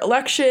for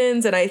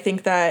elections, and I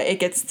think that it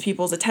gets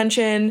people's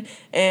attention,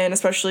 and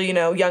especially, you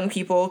know, young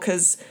people,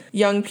 because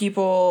young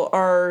people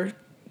are,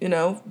 you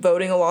know,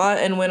 voting a lot,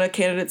 and when a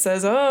candidate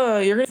says,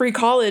 you're going to free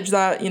college,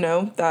 that, you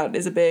know, that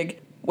is a big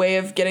way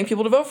of getting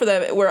people to vote for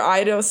them, where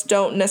I just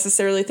don't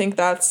necessarily think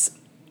that's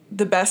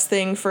the best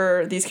thing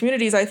for these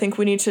communities. I think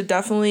we need to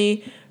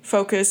definitely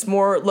focus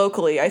more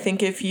locally. I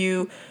think if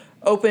you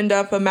opened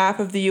up a map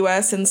of the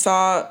U.S. and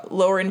saw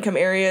lower income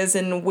areas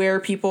and where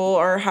people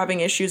are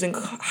having issues in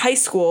high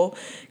school,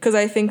 because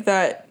I think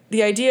that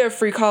the idea of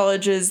free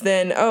college is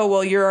then,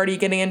 you're already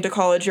getting into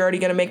college, you're already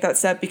going to make that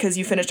step because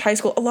you finished high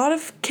school. A lot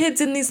of kids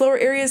in these lower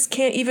areas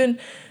can't even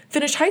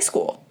finish high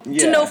school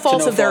to no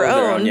fault of their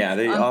own. Yeah,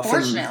 they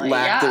often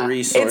lack the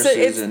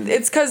resources.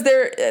 It's because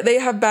they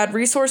have bad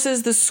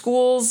resources. The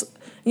schools,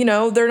 you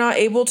know, they're not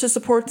able to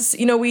support this.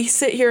 You know, we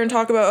sit here and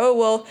talk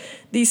about,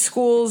 these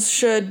schools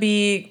should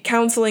be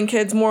counseling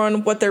kids more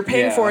on what they're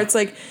paying for. It's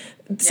like,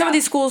 some of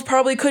these schools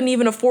probably couldn't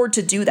even afford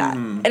to do that.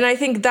 And I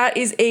think that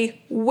is a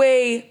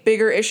way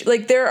bigger issue.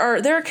 Like, there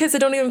are kids that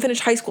don't even finish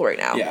high school right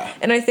now. Yeah.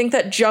 And I think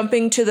that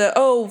jumping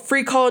to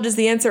free college is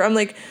the answer, I'm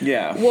like,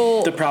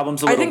 well, the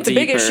problem's a little I think deeper.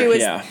 The big issue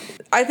is,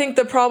 I think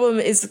the problem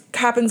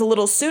happens a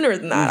little sooner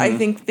than that. I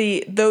think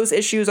those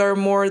issues are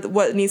more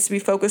what needs to be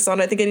focused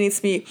on. I think it needs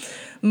to be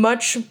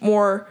much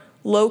more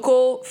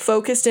local,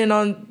 focused in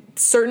on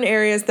certain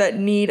areas that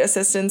need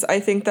assistance. I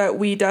think that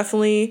we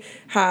definitely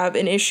have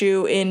an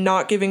issue in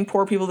not giving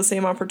poor people the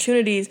same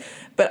opportunities,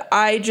 but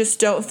I just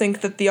don't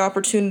think that the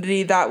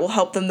opportunity that will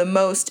help them the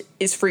most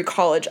is free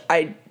college.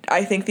 I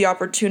think the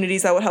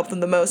opportunities that would help them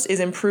the most is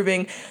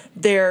improving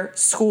their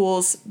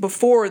schools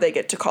before they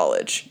get to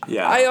college.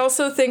 Yeah. I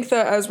also think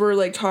that as we're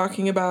like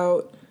talking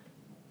about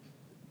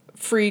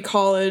free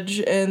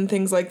college and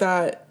things like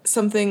that,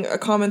 a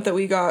comment that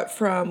we got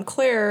from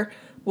Claire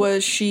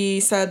was, she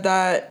said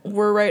that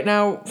we're right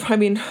now, I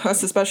mean,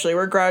 us especially,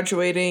 we're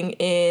graduating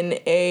in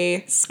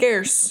a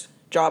scarce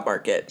job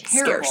market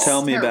Terrible. scarce.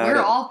 Tell me about We're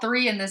it. all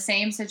three in the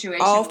same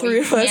situation. All three we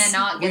of us,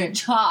 cannot get a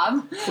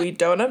job. We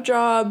don't have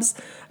jobs.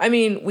 I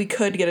mean, we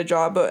could get a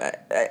job,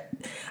 but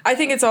I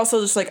think it's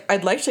also just like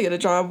I'd like to get a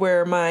job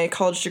where my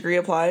college degree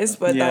applies,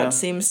 but Yeah. that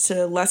seems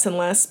to less and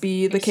less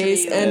be the It should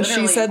case. be And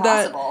literally she said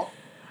impossible.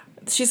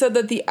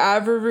 that the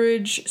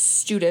average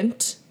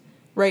student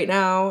right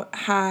now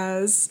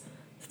has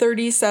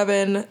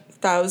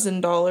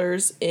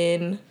 $37,000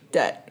 in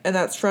debt, and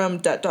that's from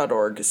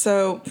debt.org.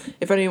 So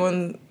if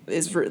anyone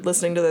is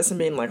listening to this and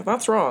being like,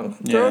 that's wrong,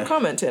 throw Yeah. a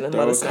comment in and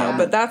Throw let a us know. comment.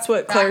 But that's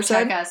what Claire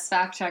said.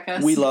 Fact check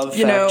us. We love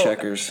You know, fact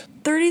checkers.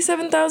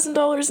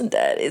 $37,000 in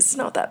debt is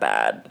not that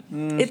bad.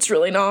 It's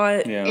really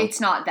not. Yeah. It's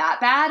not that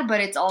bad, but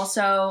it's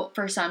also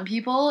for some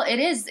people it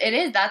is.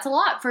 That's a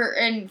lot for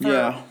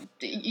Yeah.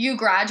 you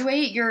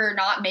graduate, you're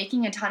not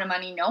making a ton of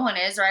money. No one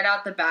is right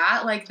out the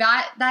bat. Like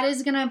that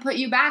is going to put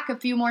you back a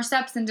few more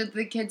steps into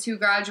the kids who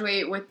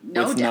graduate with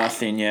no With debt.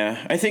 nothing,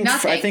 yeah. I think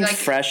Nothing, like-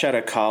 fresh out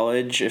of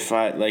college, if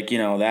I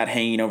that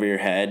hanging over your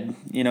head,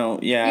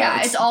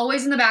 Yeah, it's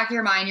always in the back of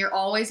your mind. You're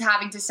always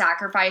having to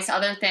sacrifice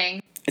other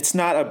things. it's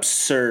not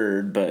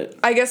absurd, but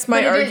I guess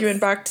my But it argument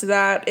is. back to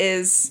that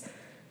is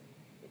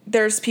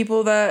there's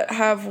people that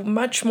have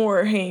much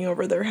more hanging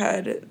over their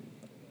head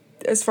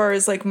as far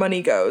as like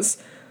money goes.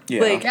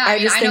 yeah. Like, Yeah, I I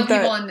mean, just I know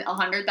think people that- in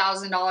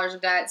 $100,000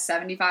 of debt,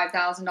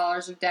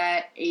 $75,000 of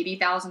debt,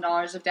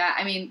 $80,000 of debt.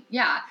 I mean,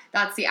 yeah,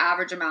 that's the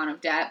average amount of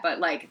debt, but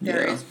like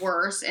there Yeah. is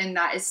worse, and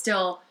that is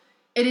still,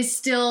 it is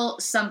still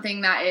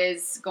something that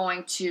is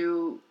going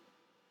to.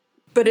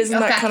 But isn't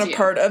that affect kind of you.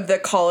 part of the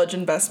college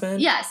investment?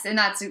 Yes, and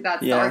that's the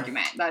Yeah.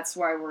 argument. That's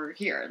why we're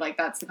here. Like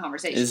that's the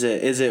conversation. is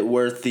it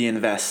worth the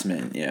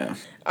investment? Yeah.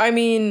 I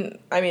mean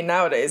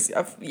nowadays,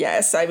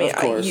 yes. I mean, Of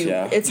course,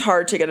 yeah. it's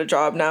hard to get a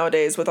job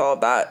nowadays with all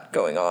of that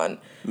going on.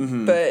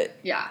 Mm-hmm. But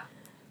Yeah.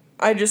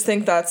 I just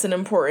think that's an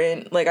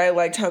important, like, I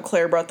liked how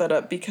Claire brought that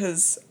up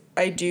because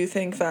I do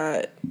think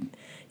that,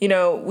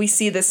 we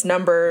see this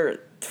number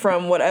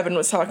from what Evan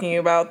was talking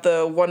about,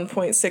 the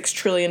 $1.6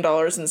 trillion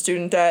in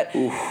student debt.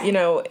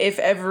 If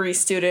every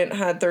student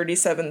had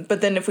 37, but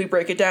then if we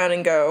break it down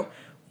and go,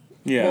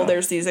 Yeah. well,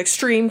 there's these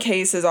extreme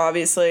cases,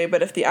 obviously,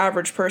 but if the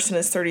average person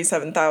is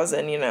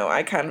 37,000,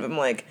 I kind of am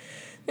like,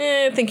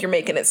 I think you're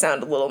making it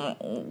sound a little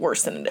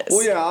worse than it is.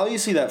 Well, yeah,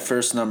 obviously that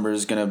first number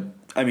is going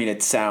to,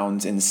 it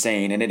sounds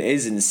insane, and it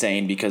is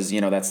insane because,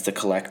 that's the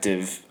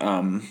collective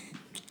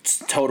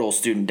total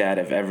student debt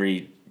of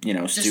every,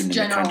 Just student in the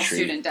general country.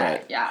 student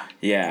debt. But, Yeah.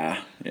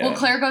 yeah. Well,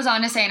 Claire goes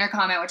on to say in her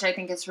comment, which I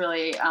think is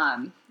really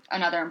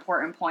another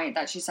important point,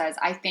 that she says,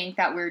 I think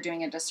that we're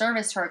doing a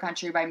disservice to our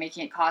country by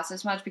making it cost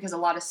this much because a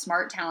lot of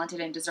smart, talented,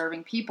 and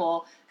deserving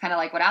people, kind of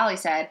like what Allie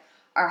said,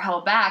 are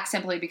held back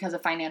simply because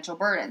of financial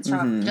burdens.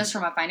 Just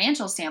from a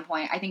financial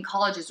standpoint, I think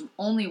college is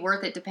only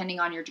worth it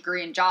depending on your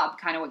degree and job,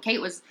 kind of what Kate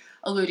was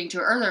alluding to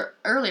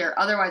earlier.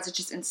 Otherwise, it's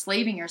just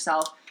enslaving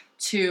yourself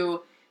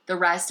to the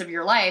rest of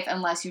your life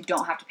unless you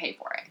don't have to pay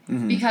for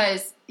it.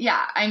 Because,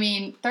 yeah, I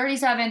mean,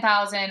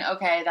 $37,000,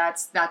 okay,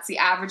 that's the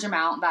average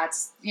amount.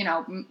 That's,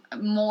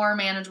 more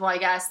manageable, I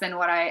guess, than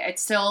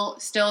it's still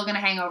going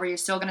to hang over you,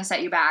 still going to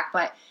set you back.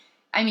 But,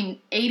 I mean,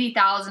 $80,000,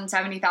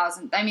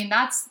 $70,000, I mean,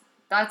 that's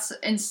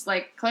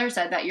like Claire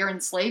said, that you're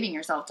enslaving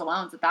yourself to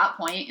loans at that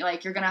point.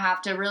 Like, you're going to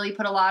have to really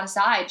put a lot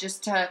aside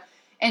just to,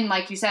 and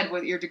like you said,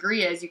 what your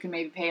degree is, you can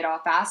maybe pay it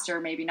off faster,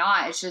 maybe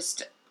not. It's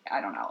just, I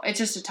don't know. It's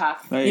just a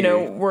tough.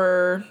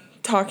 We're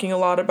talking a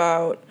lot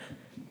about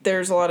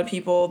there's a lot of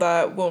people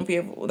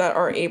that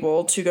aren't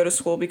able to go to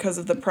school because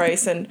of the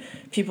price, and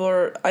people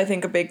are, I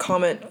think a big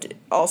comment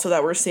also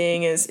that we're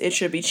seeing is it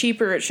should be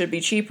cheaper, it should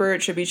be cheaper,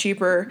 it should be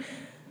cheaper.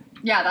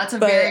 Yeah, that's a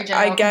But very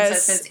general I guess-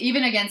 consensus,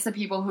 even against the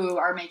people who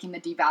are making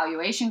the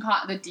devaluing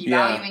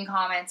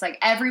comments. Like,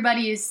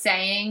 everybody is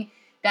saying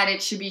that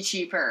it should be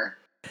cheaper.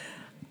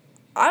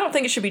 I don't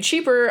think it should be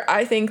cheaper.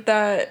 I think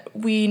that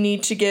we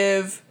need to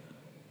give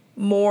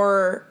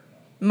more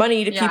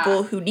money to Yeah.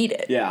 people who need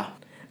it. Yeah.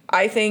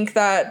 I think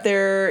that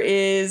there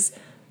is,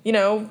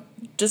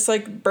 just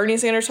like Bernie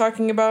Sanders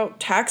talking about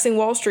taxing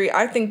Wall Street,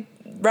 I think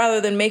rather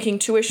than making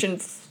tuition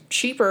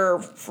cheaper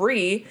or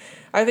free,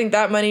 I think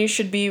that money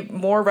should be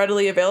more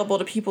readily available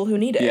to people who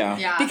need it. Yeah.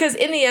 Yeah. Because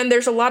in the end,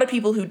 there's a lot of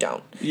people who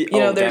don't.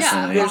 Yeah, There's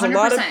definitely. there's a 100%.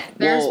 lot of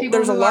There's people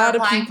there's a who lot are of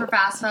applying people. for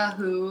FAFSA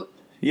who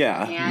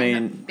Yeah.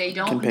 they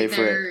don't. can pay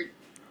for it.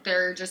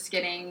 They're just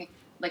getting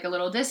like a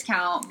little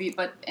discount,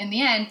 but in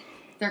the end,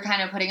 they're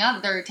kind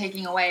of they're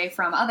taking away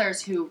from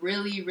others who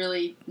really,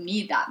 really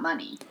need that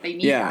money. They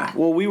need Yeah, that.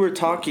 well, we were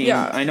talking.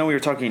 Yeah. I know we were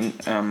talking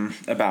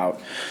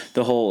about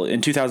the whole in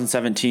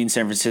 2017.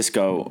 San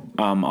Francisco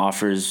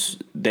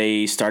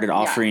They started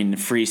offering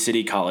free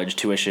city college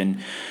tuition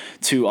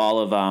to all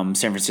of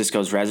San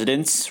Francisco's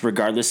residents,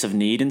 regardless of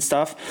need and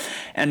stuff.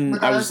 And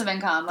Regardless of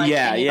income, like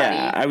yeah, anybody.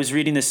 yeah. I was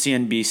reading the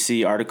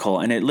CNBC article,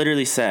 and it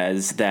literally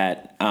says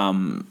that.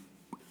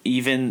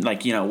 Even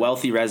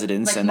wealthy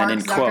residents, Like and then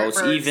in Mark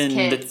quotes, Zuckerberg's even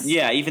kids.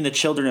 even the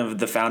children of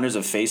the founders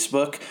of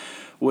Facebook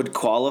would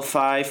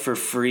qualify for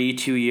free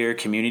 2-year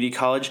community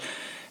college.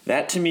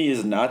 That to me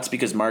is nuts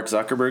because Mark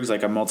Zuckerberg's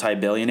like a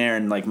multi-billionaire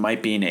and like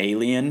might be an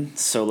alien.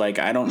 So like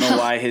I don't know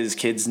why his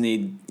kids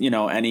need,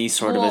 any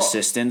sort of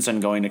assistance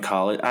on going to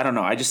college. I don't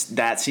know.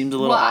 That seems a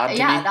little odd to me.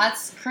 Yeah,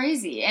 that's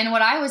crazy. And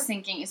what I was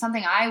thinking,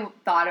 something I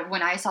thought of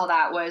when I saw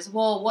that was,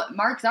 well, what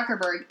Mark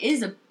Zuckerberg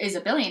is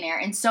a billionaire,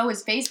 and so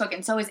is Facebook,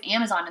 and so is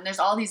Amazon, and there's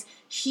all these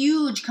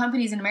huge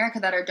companies in America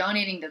that are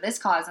donating to this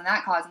cause and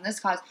that cause and this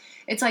cause.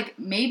 It's like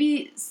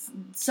maybe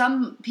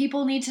some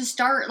people need to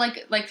start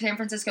like San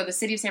Francisco, the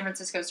city of San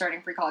Francisco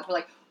starting free college. But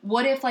like,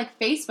 what if like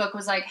Facebook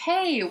was like,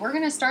 hey, we're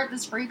going to start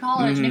this free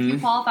college. And if you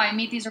qualify and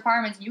meet these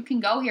requirements, you can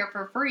go here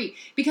for free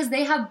because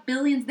they have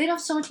billions. They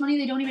have so much money.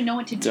 They don't even know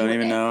what to do. Don't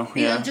even know.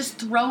 They're just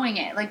throwing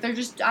it. Like they're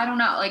just, I don't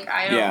know. Like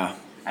I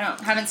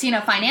haven't seen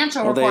a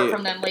financial report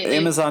from them lately.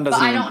 Amazon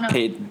doesn't even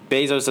pay,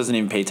 Bezos doesn't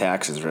even pay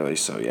taxes really.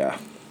 So yeah.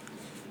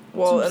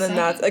 Well, and then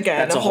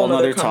that's a whole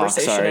nother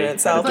conversation in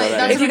itself.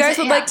 If you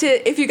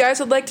guys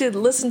would like to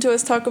listen to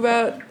us talk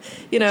about,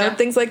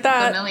 things like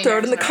that, throw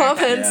it in the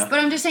comments. Yeah. But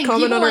I'm just saying,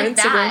 people like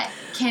that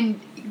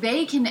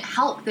can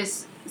help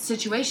this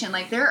situation.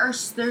 Like there are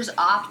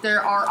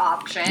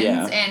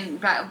options, and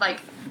back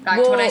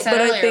to what I said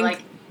earlier. I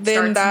think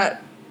then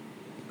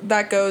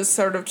that goes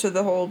sort of to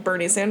the whole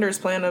Bernie Sanders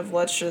plan of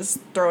let's just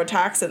throw a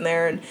tax in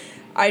there and.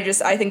 I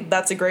think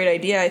that's a great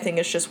idea. I think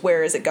it's just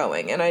where is it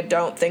going, and I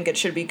don't think it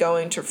should be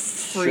going to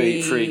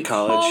free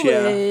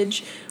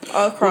college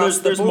across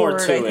the board. There's more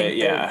to it.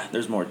 Yeah,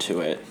 there's more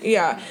to it.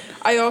 Yeah,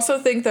 I also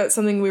think that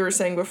something we were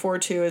saying before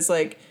too is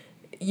like,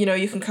 you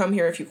can come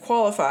here if you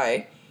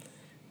qualify.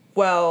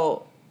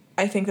 Well,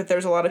 I think that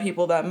there's a lot of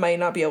people that might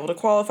not be able to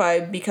qualify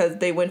because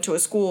they went to a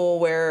school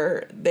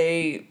where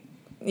they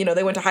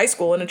went to high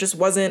school and it just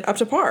wasn't up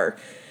to par.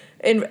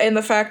 And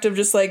the fact of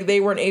just, like,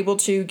 they weren't able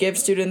to give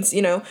students,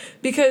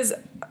 because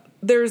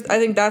I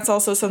think that's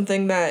also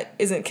something that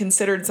isn't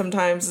considered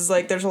sometimes is,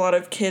 like, there's a lot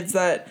of kids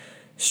that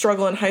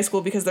struggle in high school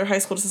because their high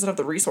school just doesn't have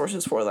the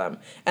resources for them.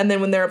 And then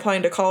when they're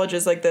applying to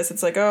colleges like this,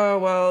 it's like, oh,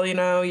 well,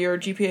 your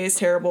GPA is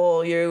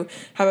terrible, you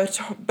have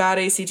a bad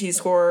ACT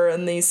score,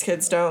 and these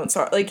kids don't.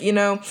 So, like, The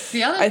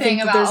other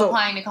thing about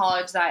applying to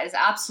college that is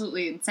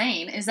absolutely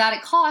insane is that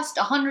it costs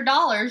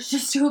 $100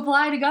 just to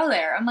apply to go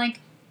there. I'm like...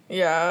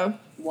 Yeah.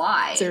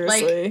 Why?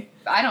 Seriously.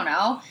 Like, I don't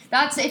know.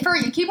 That's for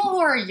people who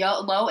are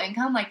low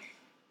income, like,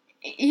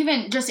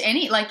 even just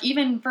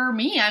even for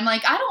me, I'm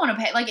like, I don't want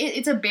to pay. Like,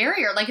 it's a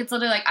barrier. Like, it's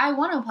literally like, I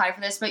want to apply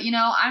for this, but,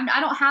 I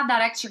don't have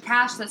that extra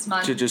cash this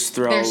month. To just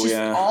throw, There's just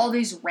all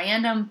these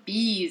random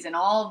fees and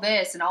all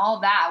this and all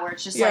that, where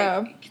it's just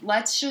like,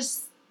 let's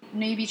just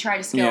maybe try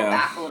to scale it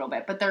back a little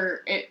bit. But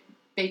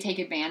they take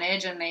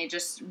advantage and they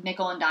just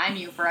nickel and dime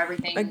you for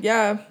everything.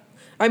 Yeah.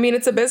 I mean,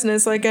 it's a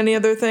business like any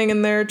other thing,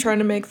 and they're trying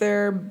to make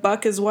their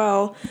buck as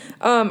well.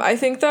 I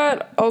think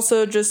that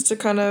also, just to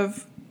kind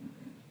of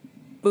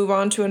move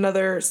on to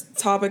another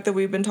topic that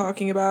we've been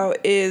talking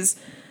about, is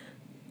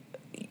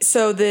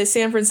so the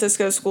San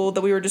Francisco school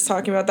that we were just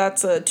talking about,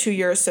 that's a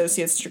 2-year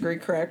associate's degree,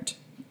 correct?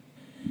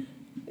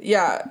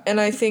 Yeah, and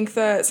I think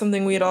that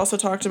something we had also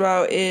talked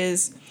about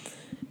is,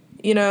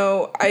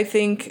 I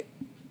think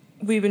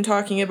we've been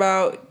talking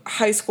about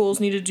high schools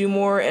need to do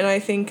more, and I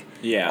think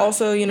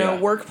also,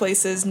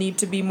 workplaces need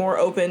to be more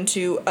open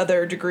to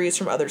other degrees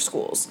from other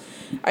schools.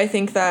 I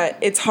think that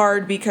it's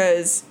hard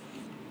because,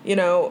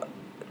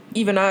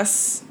 even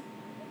us,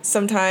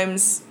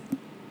 sometimes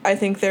I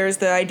think there's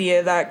the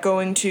idea that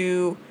going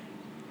to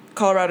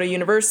Colorado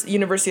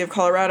University of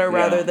Colorado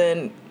rather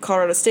than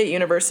Colorado State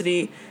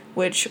University,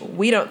 which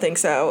we don't think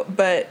so,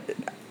 but,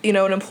 an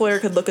employer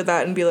could look at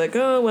that and be like,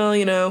 oh,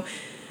 well,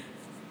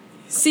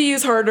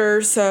 CU's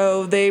harder,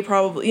 so they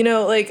probably,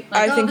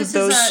 I think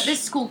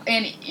this school,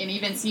 and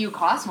even CU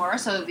costs more,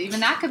 so even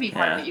that could be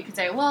part of it. You could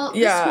say, well,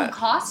 this school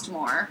cost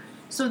more,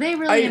 so they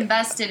really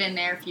invested in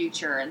their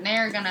future, and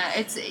they're gonna,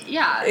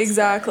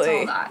 exactly. It's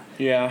all that.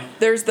 Yeah.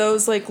 There's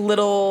those,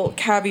 little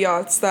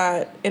caveats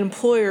that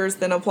employers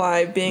then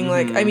apply, being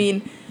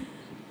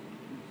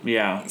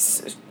yeah.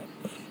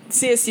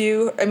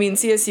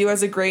 CSU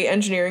has a great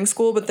engineering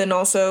school, but then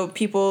also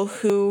people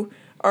who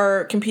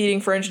are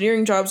competing for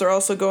engineering jobs are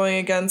also going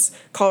against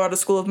Colorado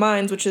School of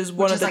Mines, which is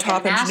one of the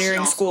top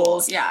engineering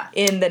schools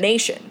in the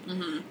nation.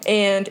 Mm-hmm.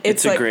 And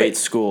it's a great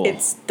school.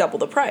 It's double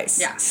the price.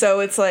 Yeah. So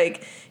it's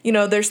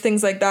there's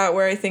things like that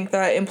where I think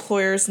that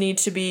employers need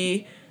to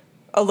be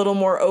a little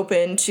more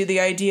open to the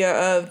idea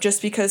of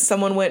just because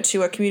someone went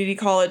to a community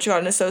college,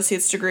 got an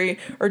associate's degree,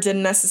 or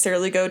didn't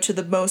necessarily go to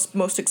the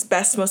most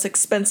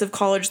expensive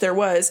college there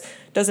was,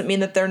 doesn't mean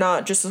that they're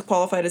not just as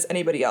qualified as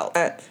anybody else.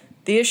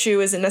 The issue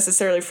isn't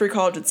necessarily free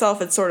college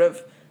itself. It's sort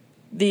of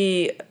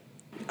the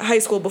high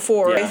school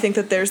before. I think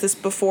that there's this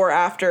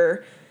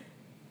before-after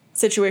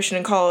situation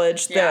in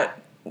college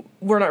that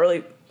we're not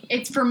really...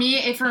 For me,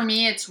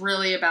 it's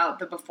really about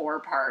the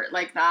before part.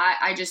 Like that,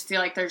 I just feel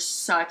like there's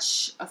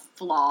such a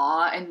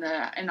flaw in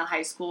the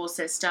high school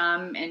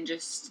system, and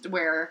just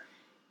where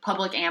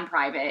public and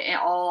private, in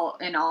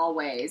all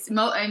ways.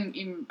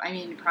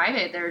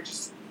 Private, they're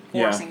just...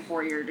 forcing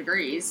 4-year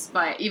degrees,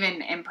 but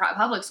even in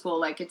public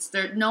school,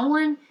 no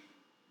one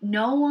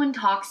no one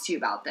talks to you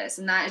about this.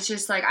 And that is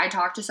just like, I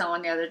talked to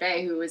someone the other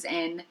day who was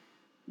in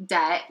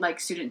debt, like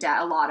student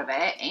debt, a lot of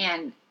it.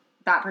 And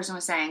that person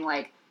was saying,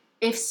 like,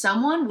 if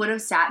someone would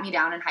have sat me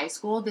down in high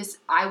school,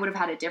 I would have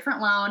had a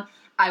different loan.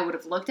 I would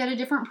have looked at a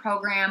different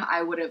program.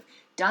 I would have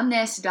done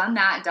this, done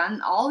that,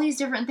 done all these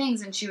different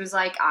things. And she was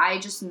like, I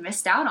just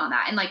missed out on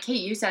that. And like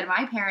Kate, you said,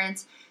 my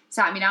parents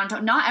sat me down.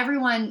 Not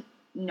everyone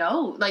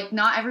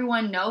not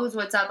everyone knows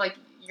what's up. Like,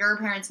 your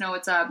parents know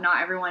what's up.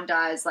 Not everyone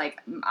does. Like,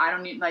 I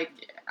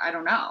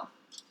don't know.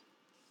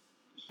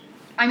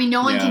 I mean,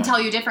 no one can tell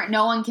you different.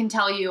 No one can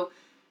tell you,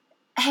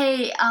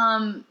 hey,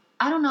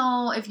 I don't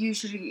know if you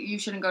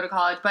shouldn't go to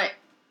college, but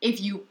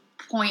if you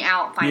point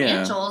out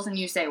financials and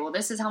you say, well,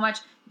 this is how much,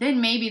 then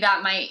maybe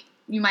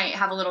you might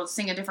have a little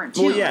sing a different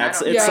tune. Well, yeah,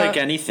 it's like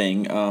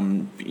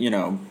anything.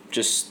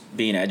 Just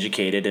being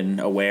educated and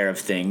aware of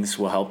things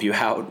will help you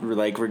out,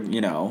 like,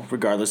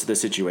 regardless of the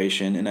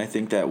situation. And I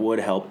think that would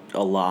help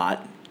a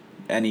lot.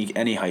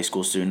 Any high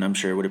school student, I'm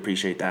sure, would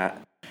appreciate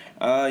that.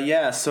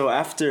 So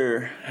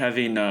after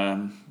having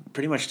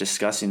pretty much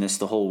discussing this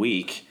the whole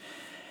week,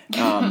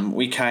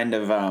 we kind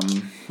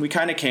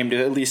of came to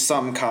at least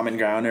some common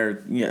ground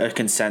or a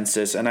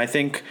consensus. And I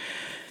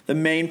the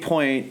main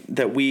point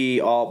that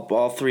we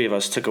all three of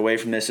us took away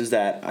from this is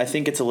that I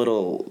think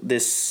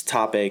this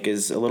topic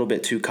is a little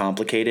bit too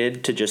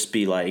complicated to just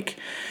be like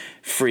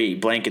free,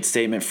 blanket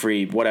statement,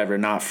 free, whatever,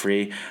 not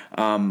free.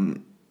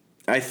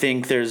 I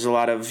think there's a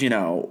lot of,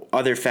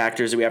 other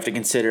factors that we have to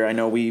consider. I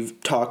know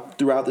we've talked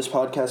throughout this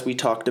podcast, we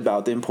talked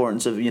about the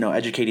importance of,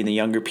 educating the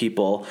younger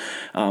people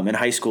in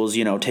high schools,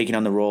 taking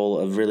on the role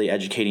of really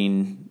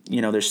educating,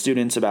 their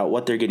students about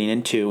what they're getting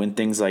into and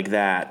things like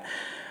that.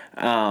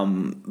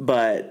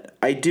 But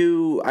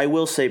I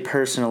will say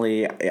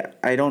personally,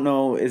 I don't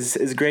know,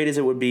 as great as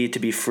it would be to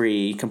be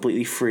free,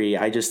 completely free,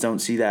 I just don't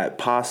see that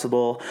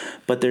possible.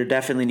 But there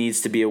definitely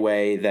needs to be a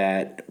way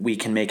that we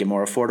can make it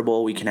more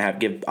affordable. We can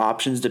give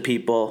options to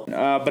people.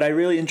 But I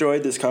really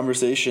enjoyed this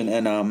conversation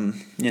and,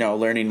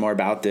 learning more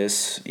about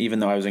this. Even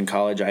though I was in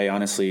college, I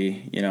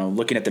honestly,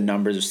 looking at the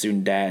numbers of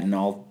student debt and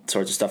all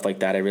sorts of stuff like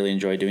that, I really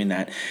enjoy doing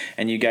that.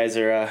 And you guys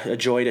are a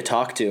joy to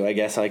talk to, I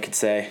guess I could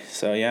say.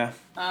 So, yeah.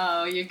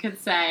 Oh, you could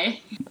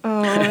say.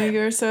 Oh,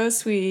 you're so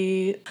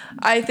sweet.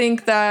 I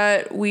think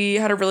that we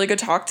had a really good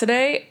talk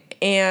today,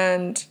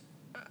 and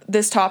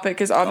this topic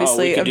is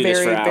obviously a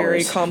very,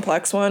 very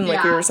complex one.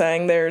 Like we were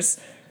saying,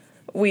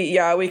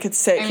 we could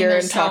sit here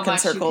and talk in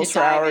circles for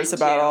hours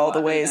about all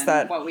the ways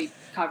that what we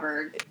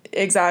covered.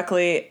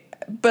 Exactly.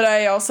 But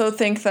I also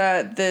think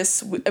that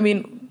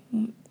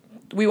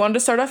we wanted to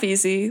start off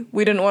easy.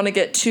 We didn't want to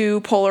get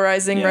too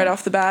polarizing right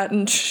off the bat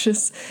and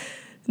just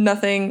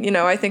nothing,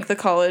 I think the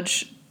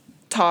college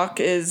talk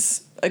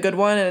is a good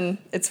one and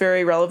it's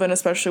very relevant,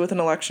 especially with an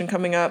election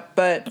coming up.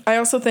 But I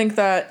also think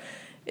that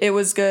it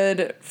was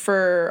good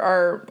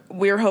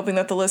we're hoping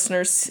that the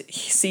listeners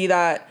see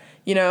that,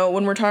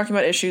 when we're talking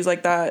about issues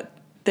like that,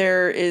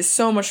 there is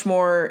so much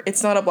more.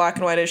 It's not a black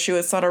and white issue.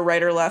 It's not a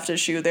right or left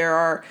issue. There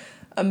are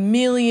a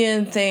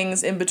million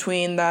things in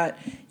between that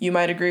you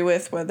might agree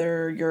with,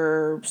 whether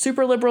you're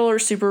super liberal or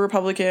super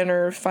Republican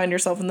or find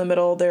yourself in the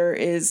middle. There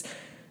is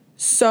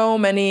so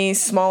many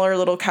smaller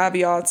little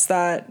caveats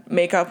that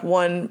make up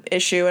one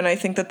issue, and I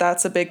think that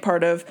that's a big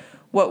part of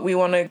what we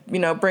want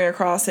to, bring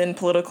across in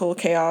political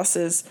chaos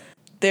is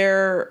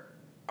there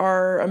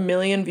are a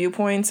million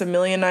viewpoints, a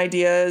million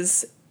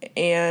ideas,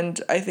 and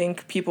I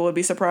think people would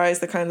be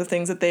surprised the kinds of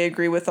things that they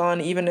agree with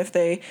on, even if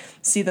they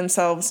see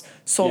themselves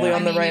solely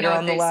on the right or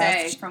on the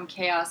left. Say, from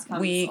chaos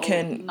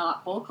comes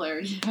not full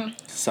clarity.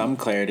 Some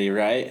clarity,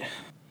 right?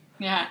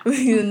 Yeah.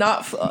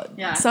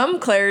 Some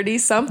clarity,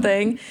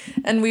 something.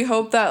 And we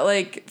hope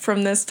that,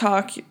 from this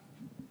talk,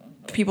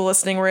 people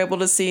listening were able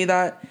to see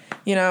that,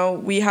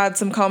 we had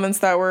some comments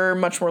that were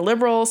much more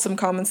liberal, some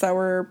comments that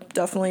were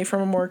definitely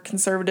from a more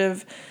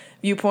conservative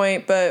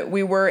viewpoint, but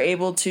we were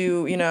able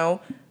to,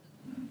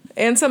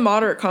 and some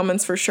moderate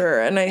comments for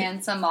sure. And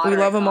we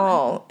love them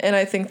all. And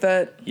I think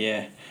that...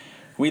 Yeah.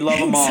 We love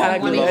them all.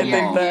 Exactly. I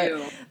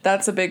think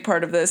that's a big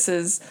part of this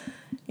is...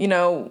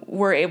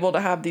 we're able to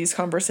have these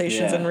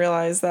conversations and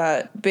realize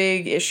that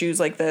big issues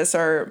like this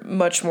are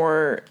much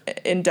more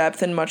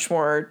in-depth and much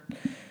more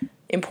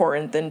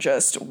important than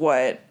just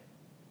what,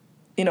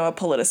 a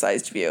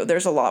politicized view.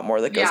 There's a lot more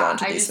that goes on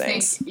to these things. I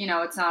just think,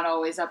 it's not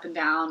always up and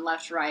down,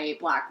 left, right,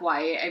 black,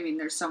 white. I mean,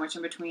 there's so much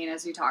in between,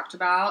 as we talked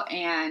about.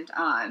 And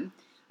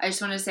I just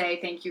want to say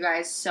thank you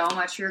guys so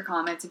much for your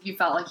comments. If you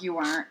felt like you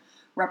weren't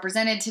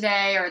represented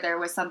today or there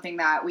was something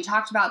that we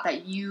talked about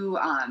that you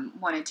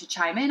wanted to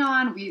chime in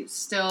on, we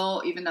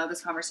still, even though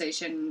this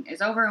conversation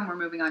is over and we're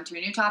moving on to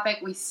a new topic,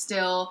 we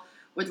still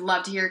would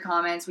love to hear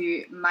comments.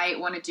 We might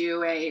want to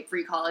do a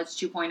Free College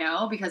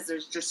 2.0 because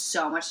there's just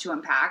so much to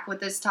unpack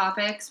with this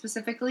topic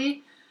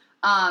specifically.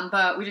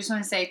 But we just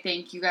want to say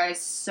thank you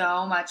guys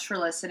so much for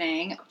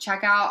listening.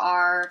 Check out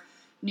our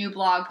new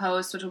blog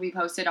post, which will be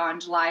posted on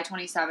July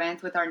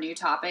 27th with our new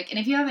topic. And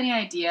if you have any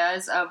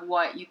ideas of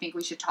what you think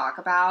we should talk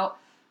about,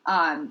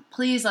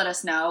 Please let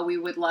us know. We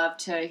would love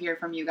to hear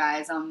from you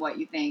guys on what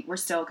you think. We're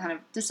still kind of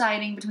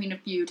deciding between a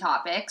few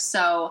topics,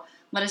 so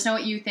let us know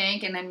what you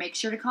think, and then make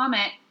sure to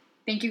comment.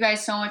 Thank you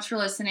guys so much for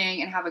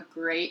listening, and have a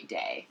great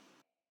day.